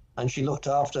 And she looked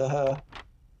after her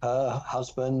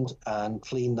husband and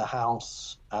cleaned the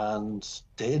house and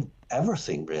did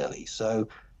everything, really. So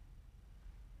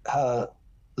her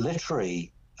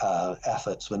literary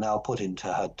efforts were now put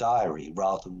into her diary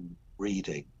rather than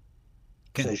reading.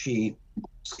 So she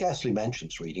scarcely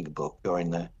mentions reading a book during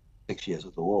the 6 years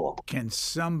of the war. Can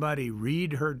somebody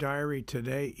read her diary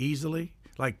today easily?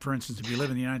 Like, for instance, if you live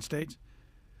in the United States?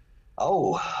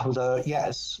 Oh,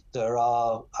 yes, there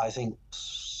are, I think,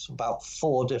 about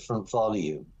 4 different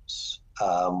volumes,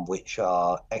 which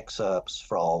are excerpts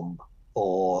from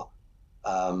or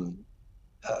um,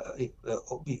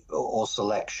 or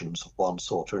selections of one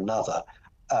sort or another.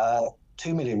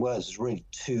 2 million words is really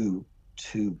too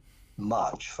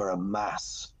much for a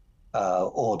mass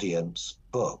audience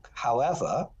book.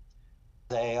 However,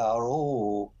 they are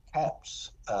all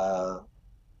kept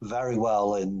very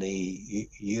well in the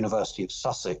University of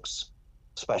Sussex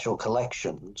special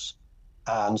collections.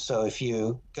 And so if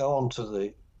you go onto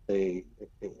the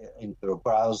into a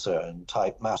browser and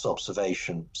type mass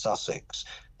observation Sussex,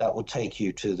 that will take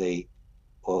you to the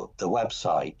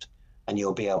website, and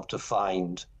you'll be able to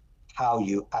find how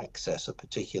you access a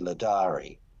particular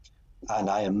diary. And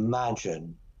I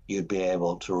imagine you'd be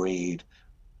able to read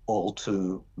all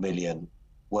 2 million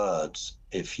words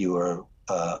if you were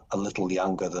a little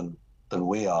younger than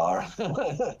we are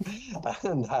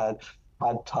and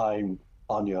had time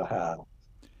on your hands.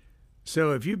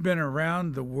 So, if you've been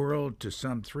around the world to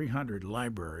some 300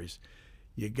 libraries,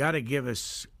 you got to give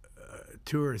us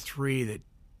 2 or 3 that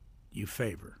you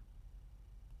favor.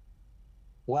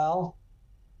 Well,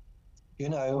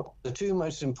 the 2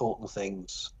 most important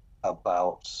things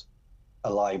about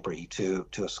a library to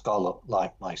a scholar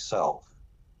like myself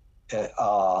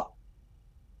are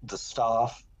the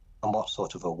staff and what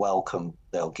sort of a welcome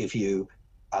they'll give you,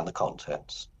 and the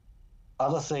contents.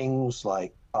 Other things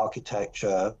like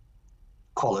architecture,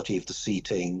 quality of the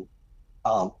seating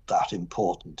aren't that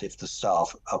important if the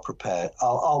staff are prepared.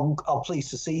 I'll pleased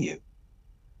to see you.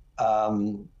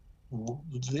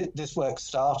 This work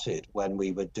started when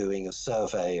we were doing a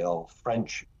survey of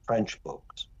French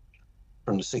books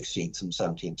from the 16th and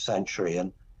 17th century,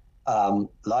 and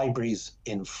libraries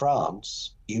in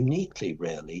France, uniquely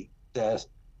really, their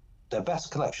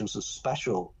best collections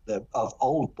of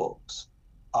old books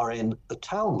are in the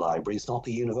town libraries, not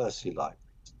the university libraries.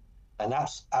 And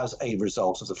that's as a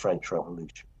result of the French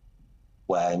Revolution,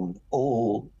 when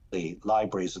all the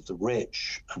libraries of the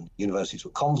rich and universities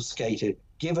were confiscated,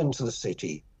 given to the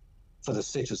city for the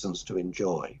citizens to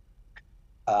enjoy.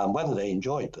 Whether they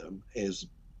enjoyed them is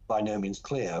by no means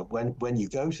clear. When you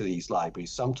go to these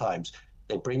libraries, sometimes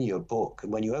they bring you a book,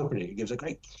 and when you open it, it gives a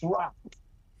great crack,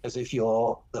 as if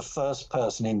you're the first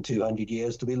person in 200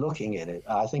 years to be looking at it.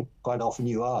 I think quite often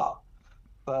you are.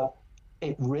 But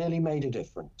it really made a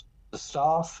difference. The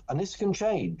staff, and this can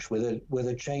change with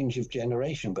a change of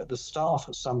generation, but the staff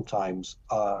sometimes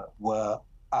were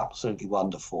absolutely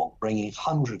wonderful, bringing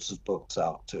hundreds of books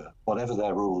out to whatever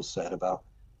their rules said about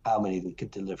how many they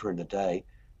could deliver in a day.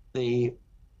 The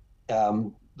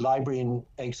library in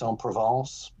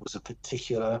Aix-en-Provence was a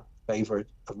particular favorite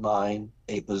of mine.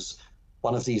 It was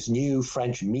one of these new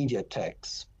French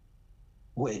mediathèques,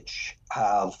 which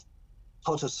have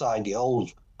put aside the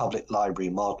old public library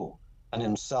model and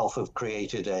himself have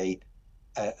created a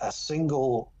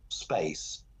single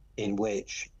space in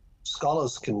which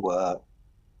scholars can work,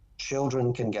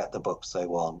 children can get the books they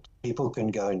want, people can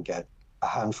go and get a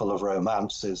handful of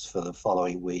romances for the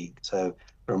following week. So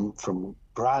from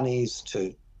grannies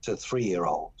to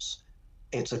 3-year-olds,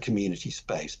 it's a community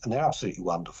space, and they're absolutely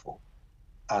wonderful.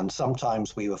 And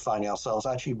sometimes we were finding ourselves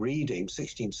actually reading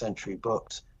 16th century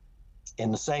books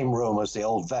in the same room as the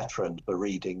old veterans were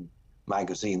reading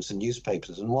magazines and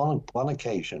newspapers. And one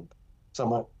occasion,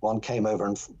 one came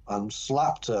over and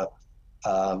slapped a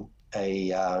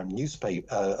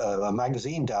newspaper, a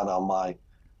magazine down on my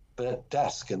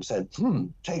desk and said,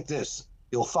 take this.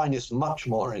 You'll find this much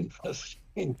more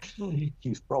interesting.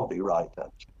 He's probably right,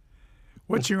 actually.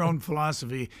 What's your own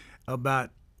philosophy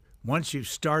about once you've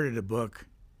started a book,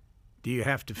 do you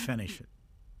have to finish it?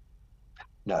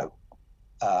 No.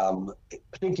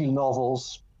 Particularly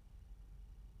novels,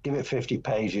 give it 50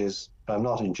 pages. If I'm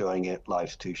not enjoying it,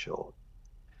 life's too short.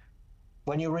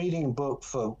 When you're reading a book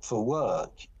for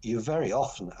work, you're very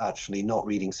often actually not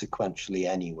reading sequentially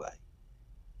anyway.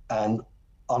 And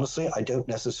honestly, I don't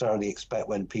necessarily expect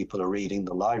when people are reading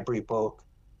the library book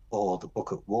or the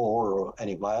Book of War or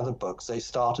any of my other books, they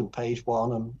start on page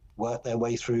 1 and work their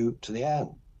way through to the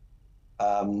end.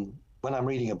 When I'm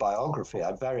reading a biography,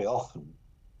 I very often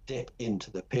dip into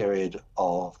the period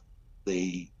of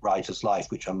the writer's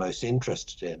life which I'm most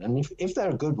interested in. And if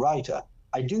they're a good writer,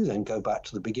 I do then go back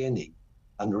to the beginning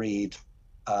and read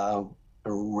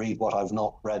what I've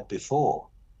not read before.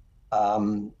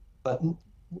 But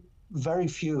very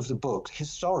few of the books,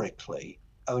 historically,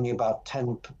 only about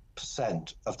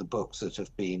 10% of the books that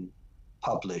have been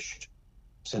published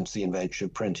since the invention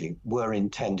of printing were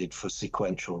intended for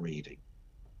sequential reading.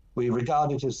 We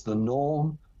regard it as the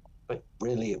norm, but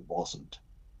really it wasn't.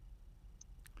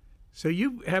 So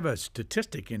you have a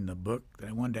statistic in the book that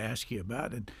I wanted to ask you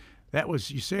about, and that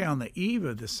was, you say, on the eve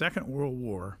of the Second World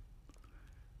War,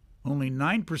 only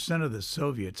 9% of the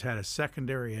Soviets had a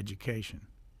secondary education,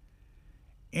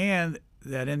 and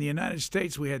that in the United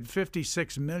States we had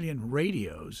 56 million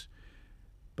radios,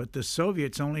 but the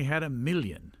Soviets only had 1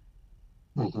 million.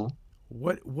 Mm-hmm.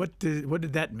 What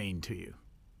did that mean to you?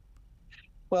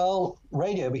 Well,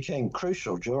 radio became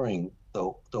crucial during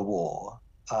the war.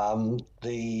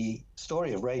 The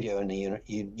story of radio in the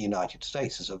United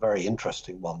States is a very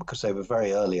interesting one because they were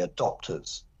very early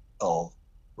adopters of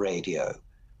radio.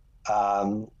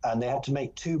 And they had to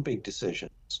make two big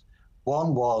decisions.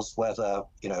 One was whether,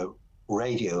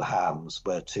 radio hams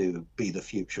were to be the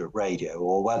future of radio,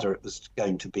 or whether it was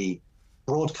going to be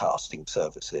broadcasting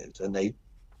services. And they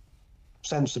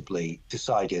sensibly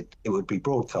decided it would be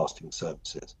broadcasting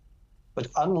services. But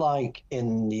unlike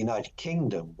in the United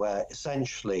Kingdom, where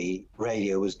essentially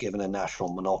radio was given a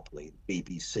national monopoly, the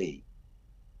BBC,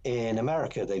 in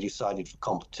America, they decided for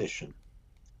competition.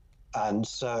 And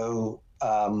so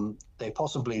they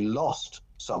possibly lost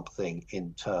something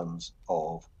in terms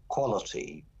of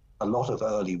quality. A lot of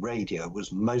early radio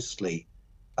was mostly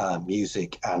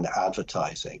music and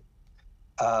advertising,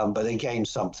 but they gained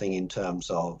something in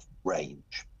terms of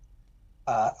range.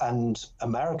 And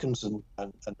Americans and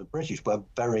the British were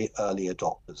very early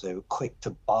adopters. They were quick to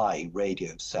buy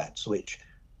radio sets, which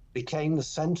became the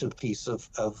centerpiece of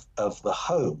the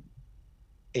home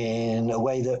in a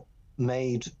way that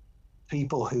made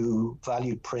people who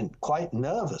valued print quite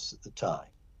nervous at the time.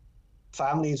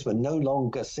 Families were no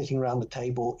longer sitting around the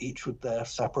table, each with their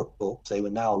separate books. They were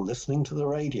now listening to the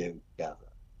radio together.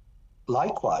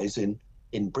 Likewise,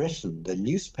 in Britain, the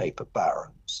newspaper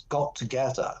barons got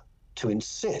together to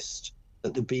insist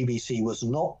that the BBC was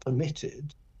not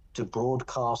permitted to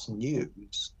broadcast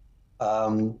news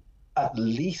at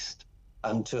least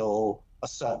until a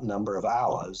certain number of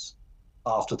hours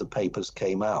after the papers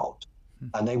came out.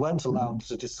 And they weren't allowed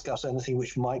to discuss anything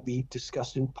which might be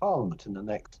discussed in Parliament in the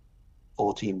next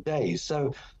 14 days.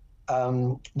 So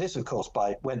this, of course,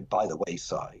 went by the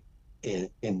wayside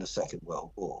in the Second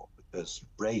World War, because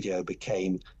radio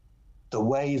became the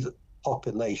way that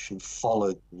population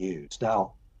followed news.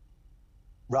 Now,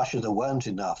 Russia, there weren't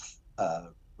enough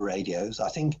radios. I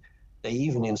think they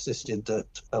even insisted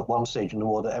that at one stage in the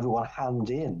war that everyone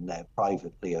hand in their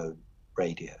privately owned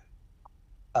radio.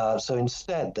 So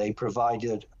instead, they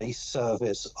provided a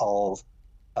service of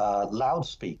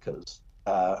loudspeakers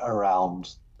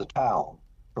around the town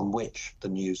from which the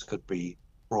news could be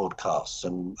broadcast.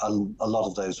 And a lot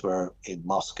of those were in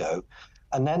Moscow.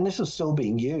 And then this was still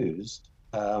being used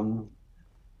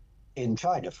in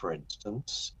China, for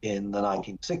instance, in the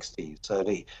 1960s. So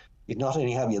you'd not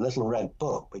only have your little red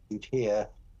book, but you'd hear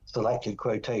selected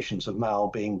quotations of Mao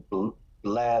being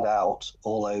blared out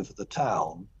all over the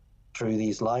town through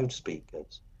these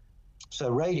loudspeakers. So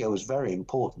radio was very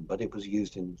important, but it was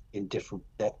used in different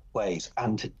ways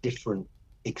and to different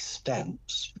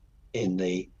extents in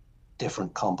the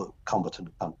different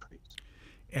combatant countries.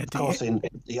 Of course, in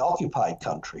the occupied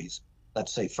countries,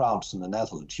 let's say France and the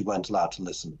Netherlands, you weren't allowed to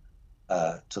listen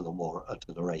to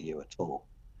the radio at all.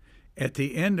 At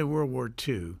the end of World War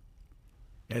II,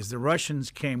 as the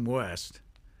Russians came west,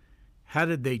 how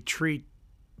did they treat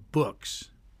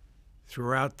books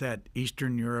throughout that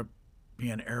Eastern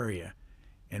European area?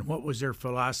 And what was their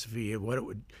philosophy of what it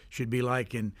should be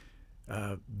like in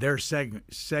their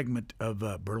segment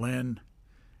of Berlin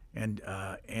and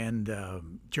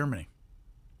Germany?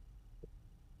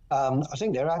 I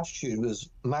think their attitude was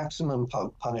maximum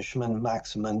punishment,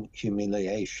 maximum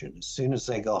humiliation. As soon as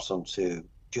they got onto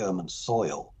German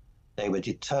soil, they were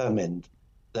determined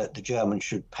that the Germans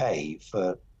should pay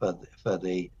for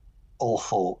the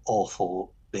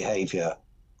awful behavior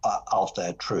of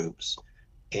their troops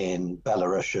in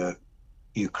Belarus,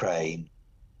 Ukraine,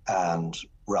 and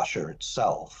Russia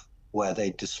itself, where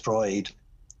they destroyed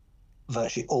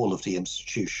virtually all of the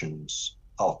institutions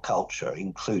of culture,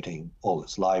 including all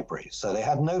its libraries. So they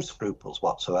had no scruples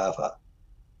whatsoever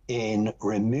in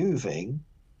removing,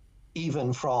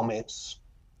 even from its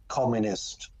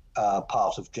communist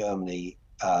part of Germany,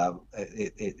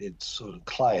 its sort of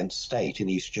client state in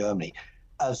East Germany,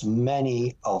 as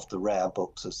many of the rare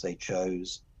books as they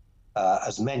chose,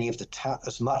 as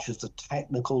much of the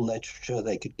technical literature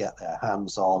they could get their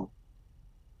hands on.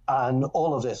 And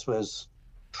all of this was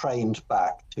trained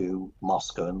back to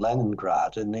Moscow and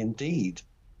Leningrad. And indeed,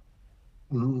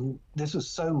 this was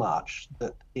so much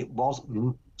that it was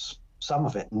some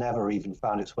of it never even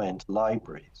found its way into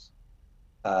libraries.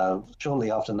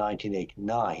 Shortly after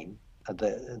 1989,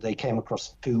 they came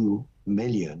across 2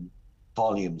 million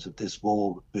volumes of this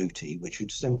war booty, which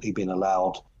had simply been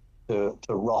allowed to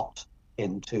rot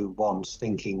into one's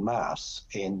thinking mass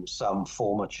in some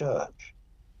former church.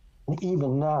 And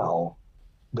even now,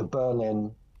 the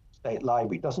Berlin State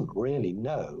Library doesn't really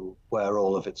know where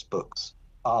all of its books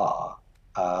are.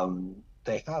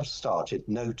 They have started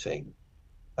noting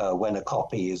when a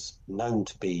copy is known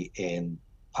to be in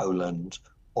Poland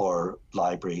or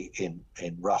library in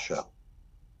Russia.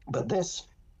 But this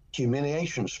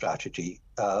humiliation strategy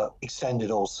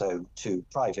extended also to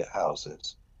private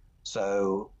houses.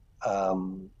 So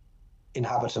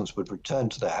inhabitants would return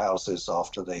to their houses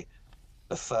after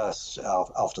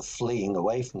after fleeing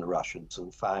away from the Russians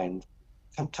and found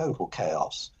total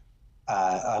chaos,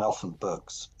 and often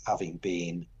books having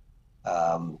been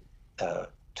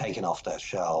taken off their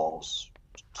shelves,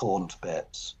 torn to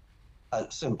bits,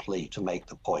 simply to make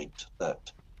the point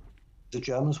that the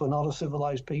Germans were not a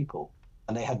civilized people,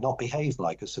 and they had not behaved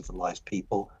like a civilized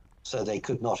people, so they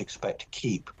could not expect to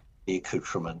keep the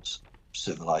accoutrements of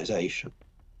civilization.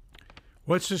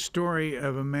 What's the story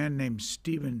of a man named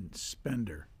Stephen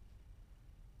Spender?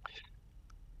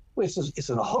 Well, it's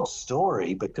an odd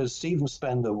story because Stephen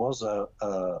Spender was a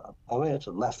poet,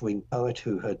 a left-wing poet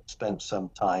who had spent some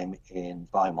time in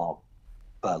Weimar,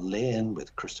 Berlin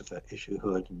with Christopher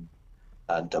Isherwood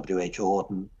and W.H.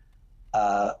 Auden.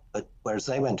 But whereas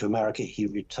they went to America, he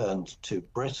returned to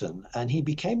Britain, and he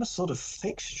became a sort of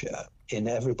fixture in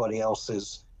everybody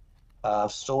else's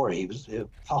story. He was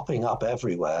popping up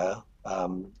everywhere,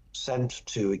 sent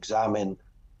to examine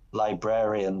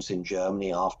librarians in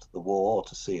Germany after the war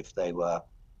to see if they were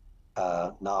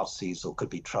Nazis or could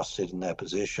be trusted in their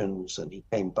positions. And he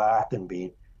came back and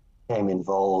became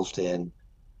involved in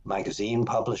magazine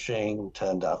publishing.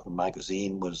 Turned out the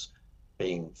magazine was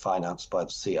being financed by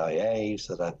the CIA,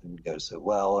 so that didn't go so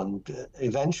well, and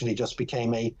eventually just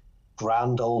became a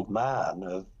grand old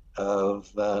man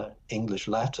of English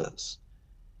letters.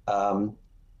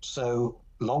 So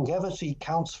longevity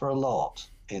counts for a lot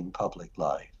in public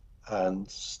life, and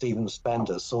Stephen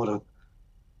Spender sort of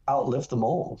outlived them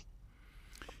all.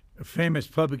 A famous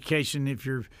publication, if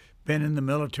you've been in the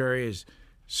military, is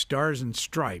Stars and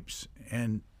Stripes,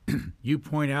 and you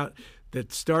point out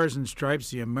that Stars and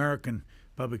Stripes, the American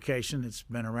publication that's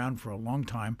been around for a long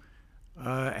time,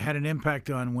 had an impact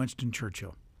on Winston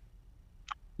Churchill.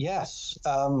 Yes,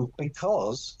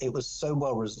 because it was so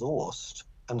well resourced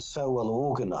and so well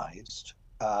organized,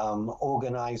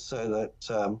 so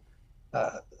that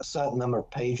a certain number of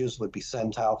pages would be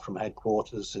sent out from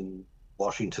headquarters in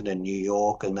Washington and New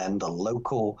York, and then the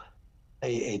local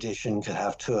edition could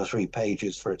have 2 or 3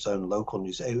 pages for its own local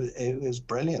news. It was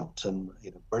brilliant and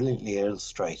brilliantly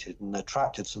illustrated, and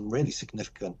attracted some really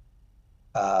significant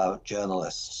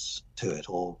journalists to it,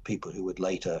 or people who would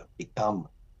later become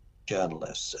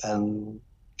journalists. And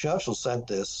Churchill said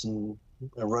this and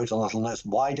wrote on little notes,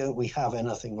 why don't we have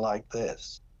anything like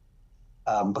this?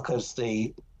 Because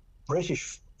the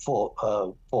British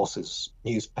forces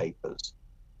newspapers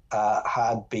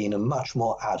had been a much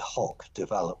more ad hoc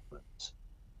development.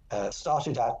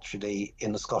 Started actually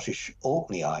in the Scottish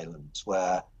Orkney Islands,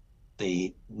 where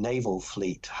the naval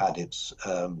fleet had its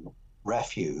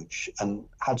refuge and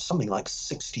had something like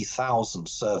 60,000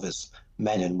 service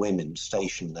men and women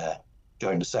stationed there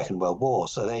during the Second World War.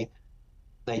 So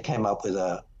they came up with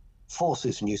a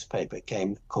forces newspaper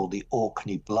called the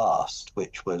Orkney Blast,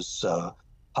 which was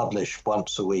published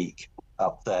once a week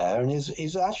up there, and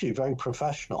is actually very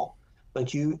professional.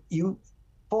 But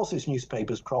forces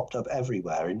newspapers cropped up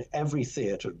everywhere, in every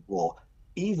theatre of war.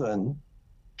 Even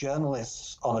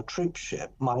journalists on a troop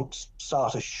ship might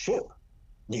start a ship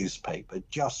newspaper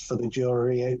just for the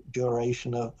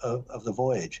duration of the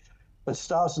voyage. But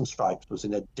Stars and Stripes was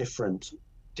in a different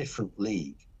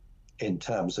league in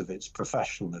terms of its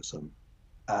professionalism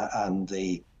and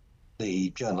the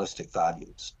journalistic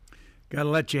values. Got to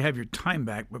let you have your time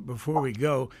back, but before we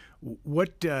go,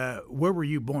 where were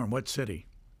you born? What city?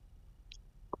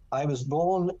 I was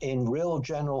born in Real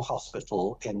General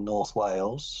Hospital in North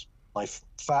Wales. My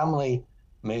family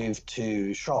moved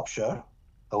to Shropshire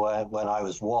when I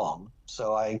was 1,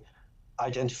 so I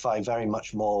identify very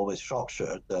much more with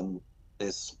Shropshire than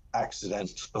this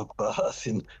accident of birth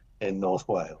in North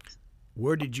Wales.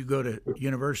 Where did you go to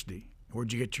university? Where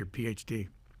did you get your PhD?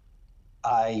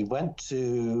 I went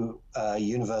to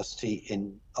university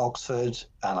in Oxford,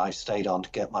 and I stayed on to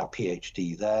get my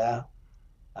PhD there.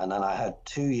 And then I had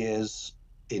 2 years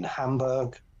in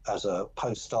Hamburg as a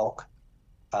postdoc,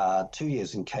 2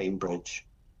 years in Cambridge,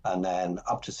 and then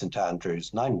up to St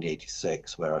Andrews,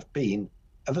 1986, where I've been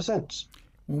ever since.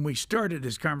 When we started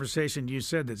this conversation, you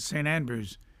said that St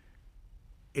Andrews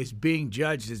is being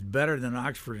judged as better than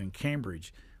Oxford and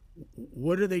Cambridge.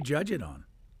 What do they judge it on?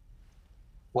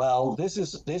 Well, this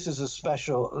is a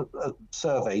special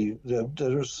survey.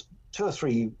 There's 2 or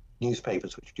 3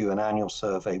 newspapers which do an annual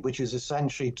survey, which is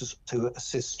essentially to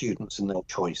assist students in their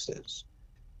choices.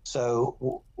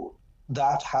 So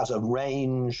that has a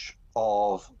range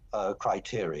of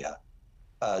criteria: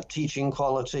 teaching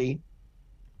quality,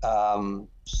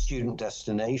 student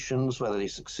destinations, whether they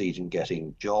succeed in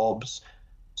getting jobs,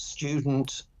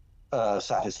 student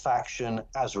satisfaction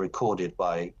as recorded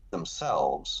by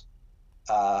themselves,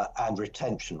 and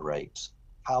retention rates.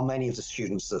 How many of the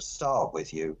students that start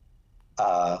with you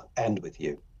end with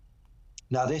you?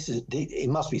 Now, it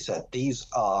must be said, these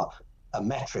are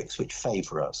metrics which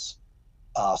favor us.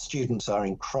 Our students are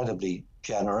incredibly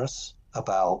generous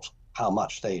about how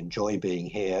much they enjoy being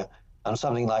here, and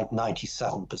something like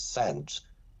 97%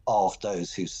 of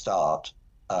those who start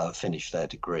finish their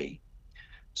degree.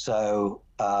 So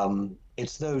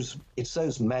it's those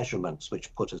measurements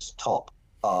which put us top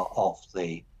of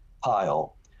the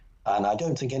pile. And I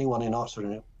don't think anyone in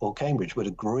Oxford or Cambridge would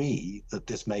agree that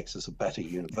this makes us a better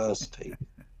university.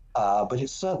 But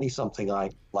it's certainly something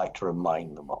I like to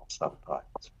remind them of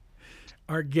sometimes.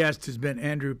 Our guest has been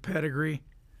Andrew Pettegree.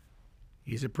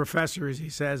 He's a professor, as he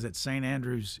says, at St.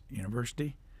 Andrews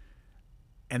University.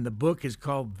 And the book is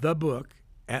called The Book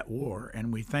at War.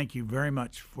 And we thank you very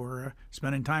much for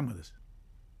spending time with us.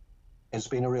 It's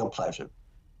been a real pleasure.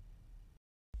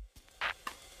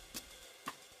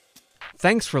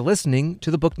 Thanks for listening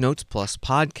to the Booknotes Plus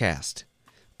podcast.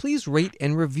 Please rate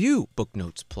and review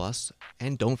Booknotes Plus,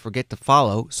 and don't forget to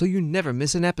follow so you never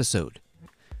miss an episode.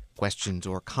 Questions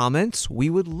or comments,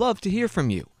 we would love to hear from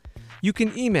you. You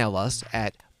can email us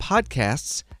at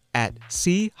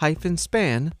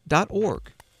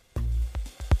podcasts@c-span.org.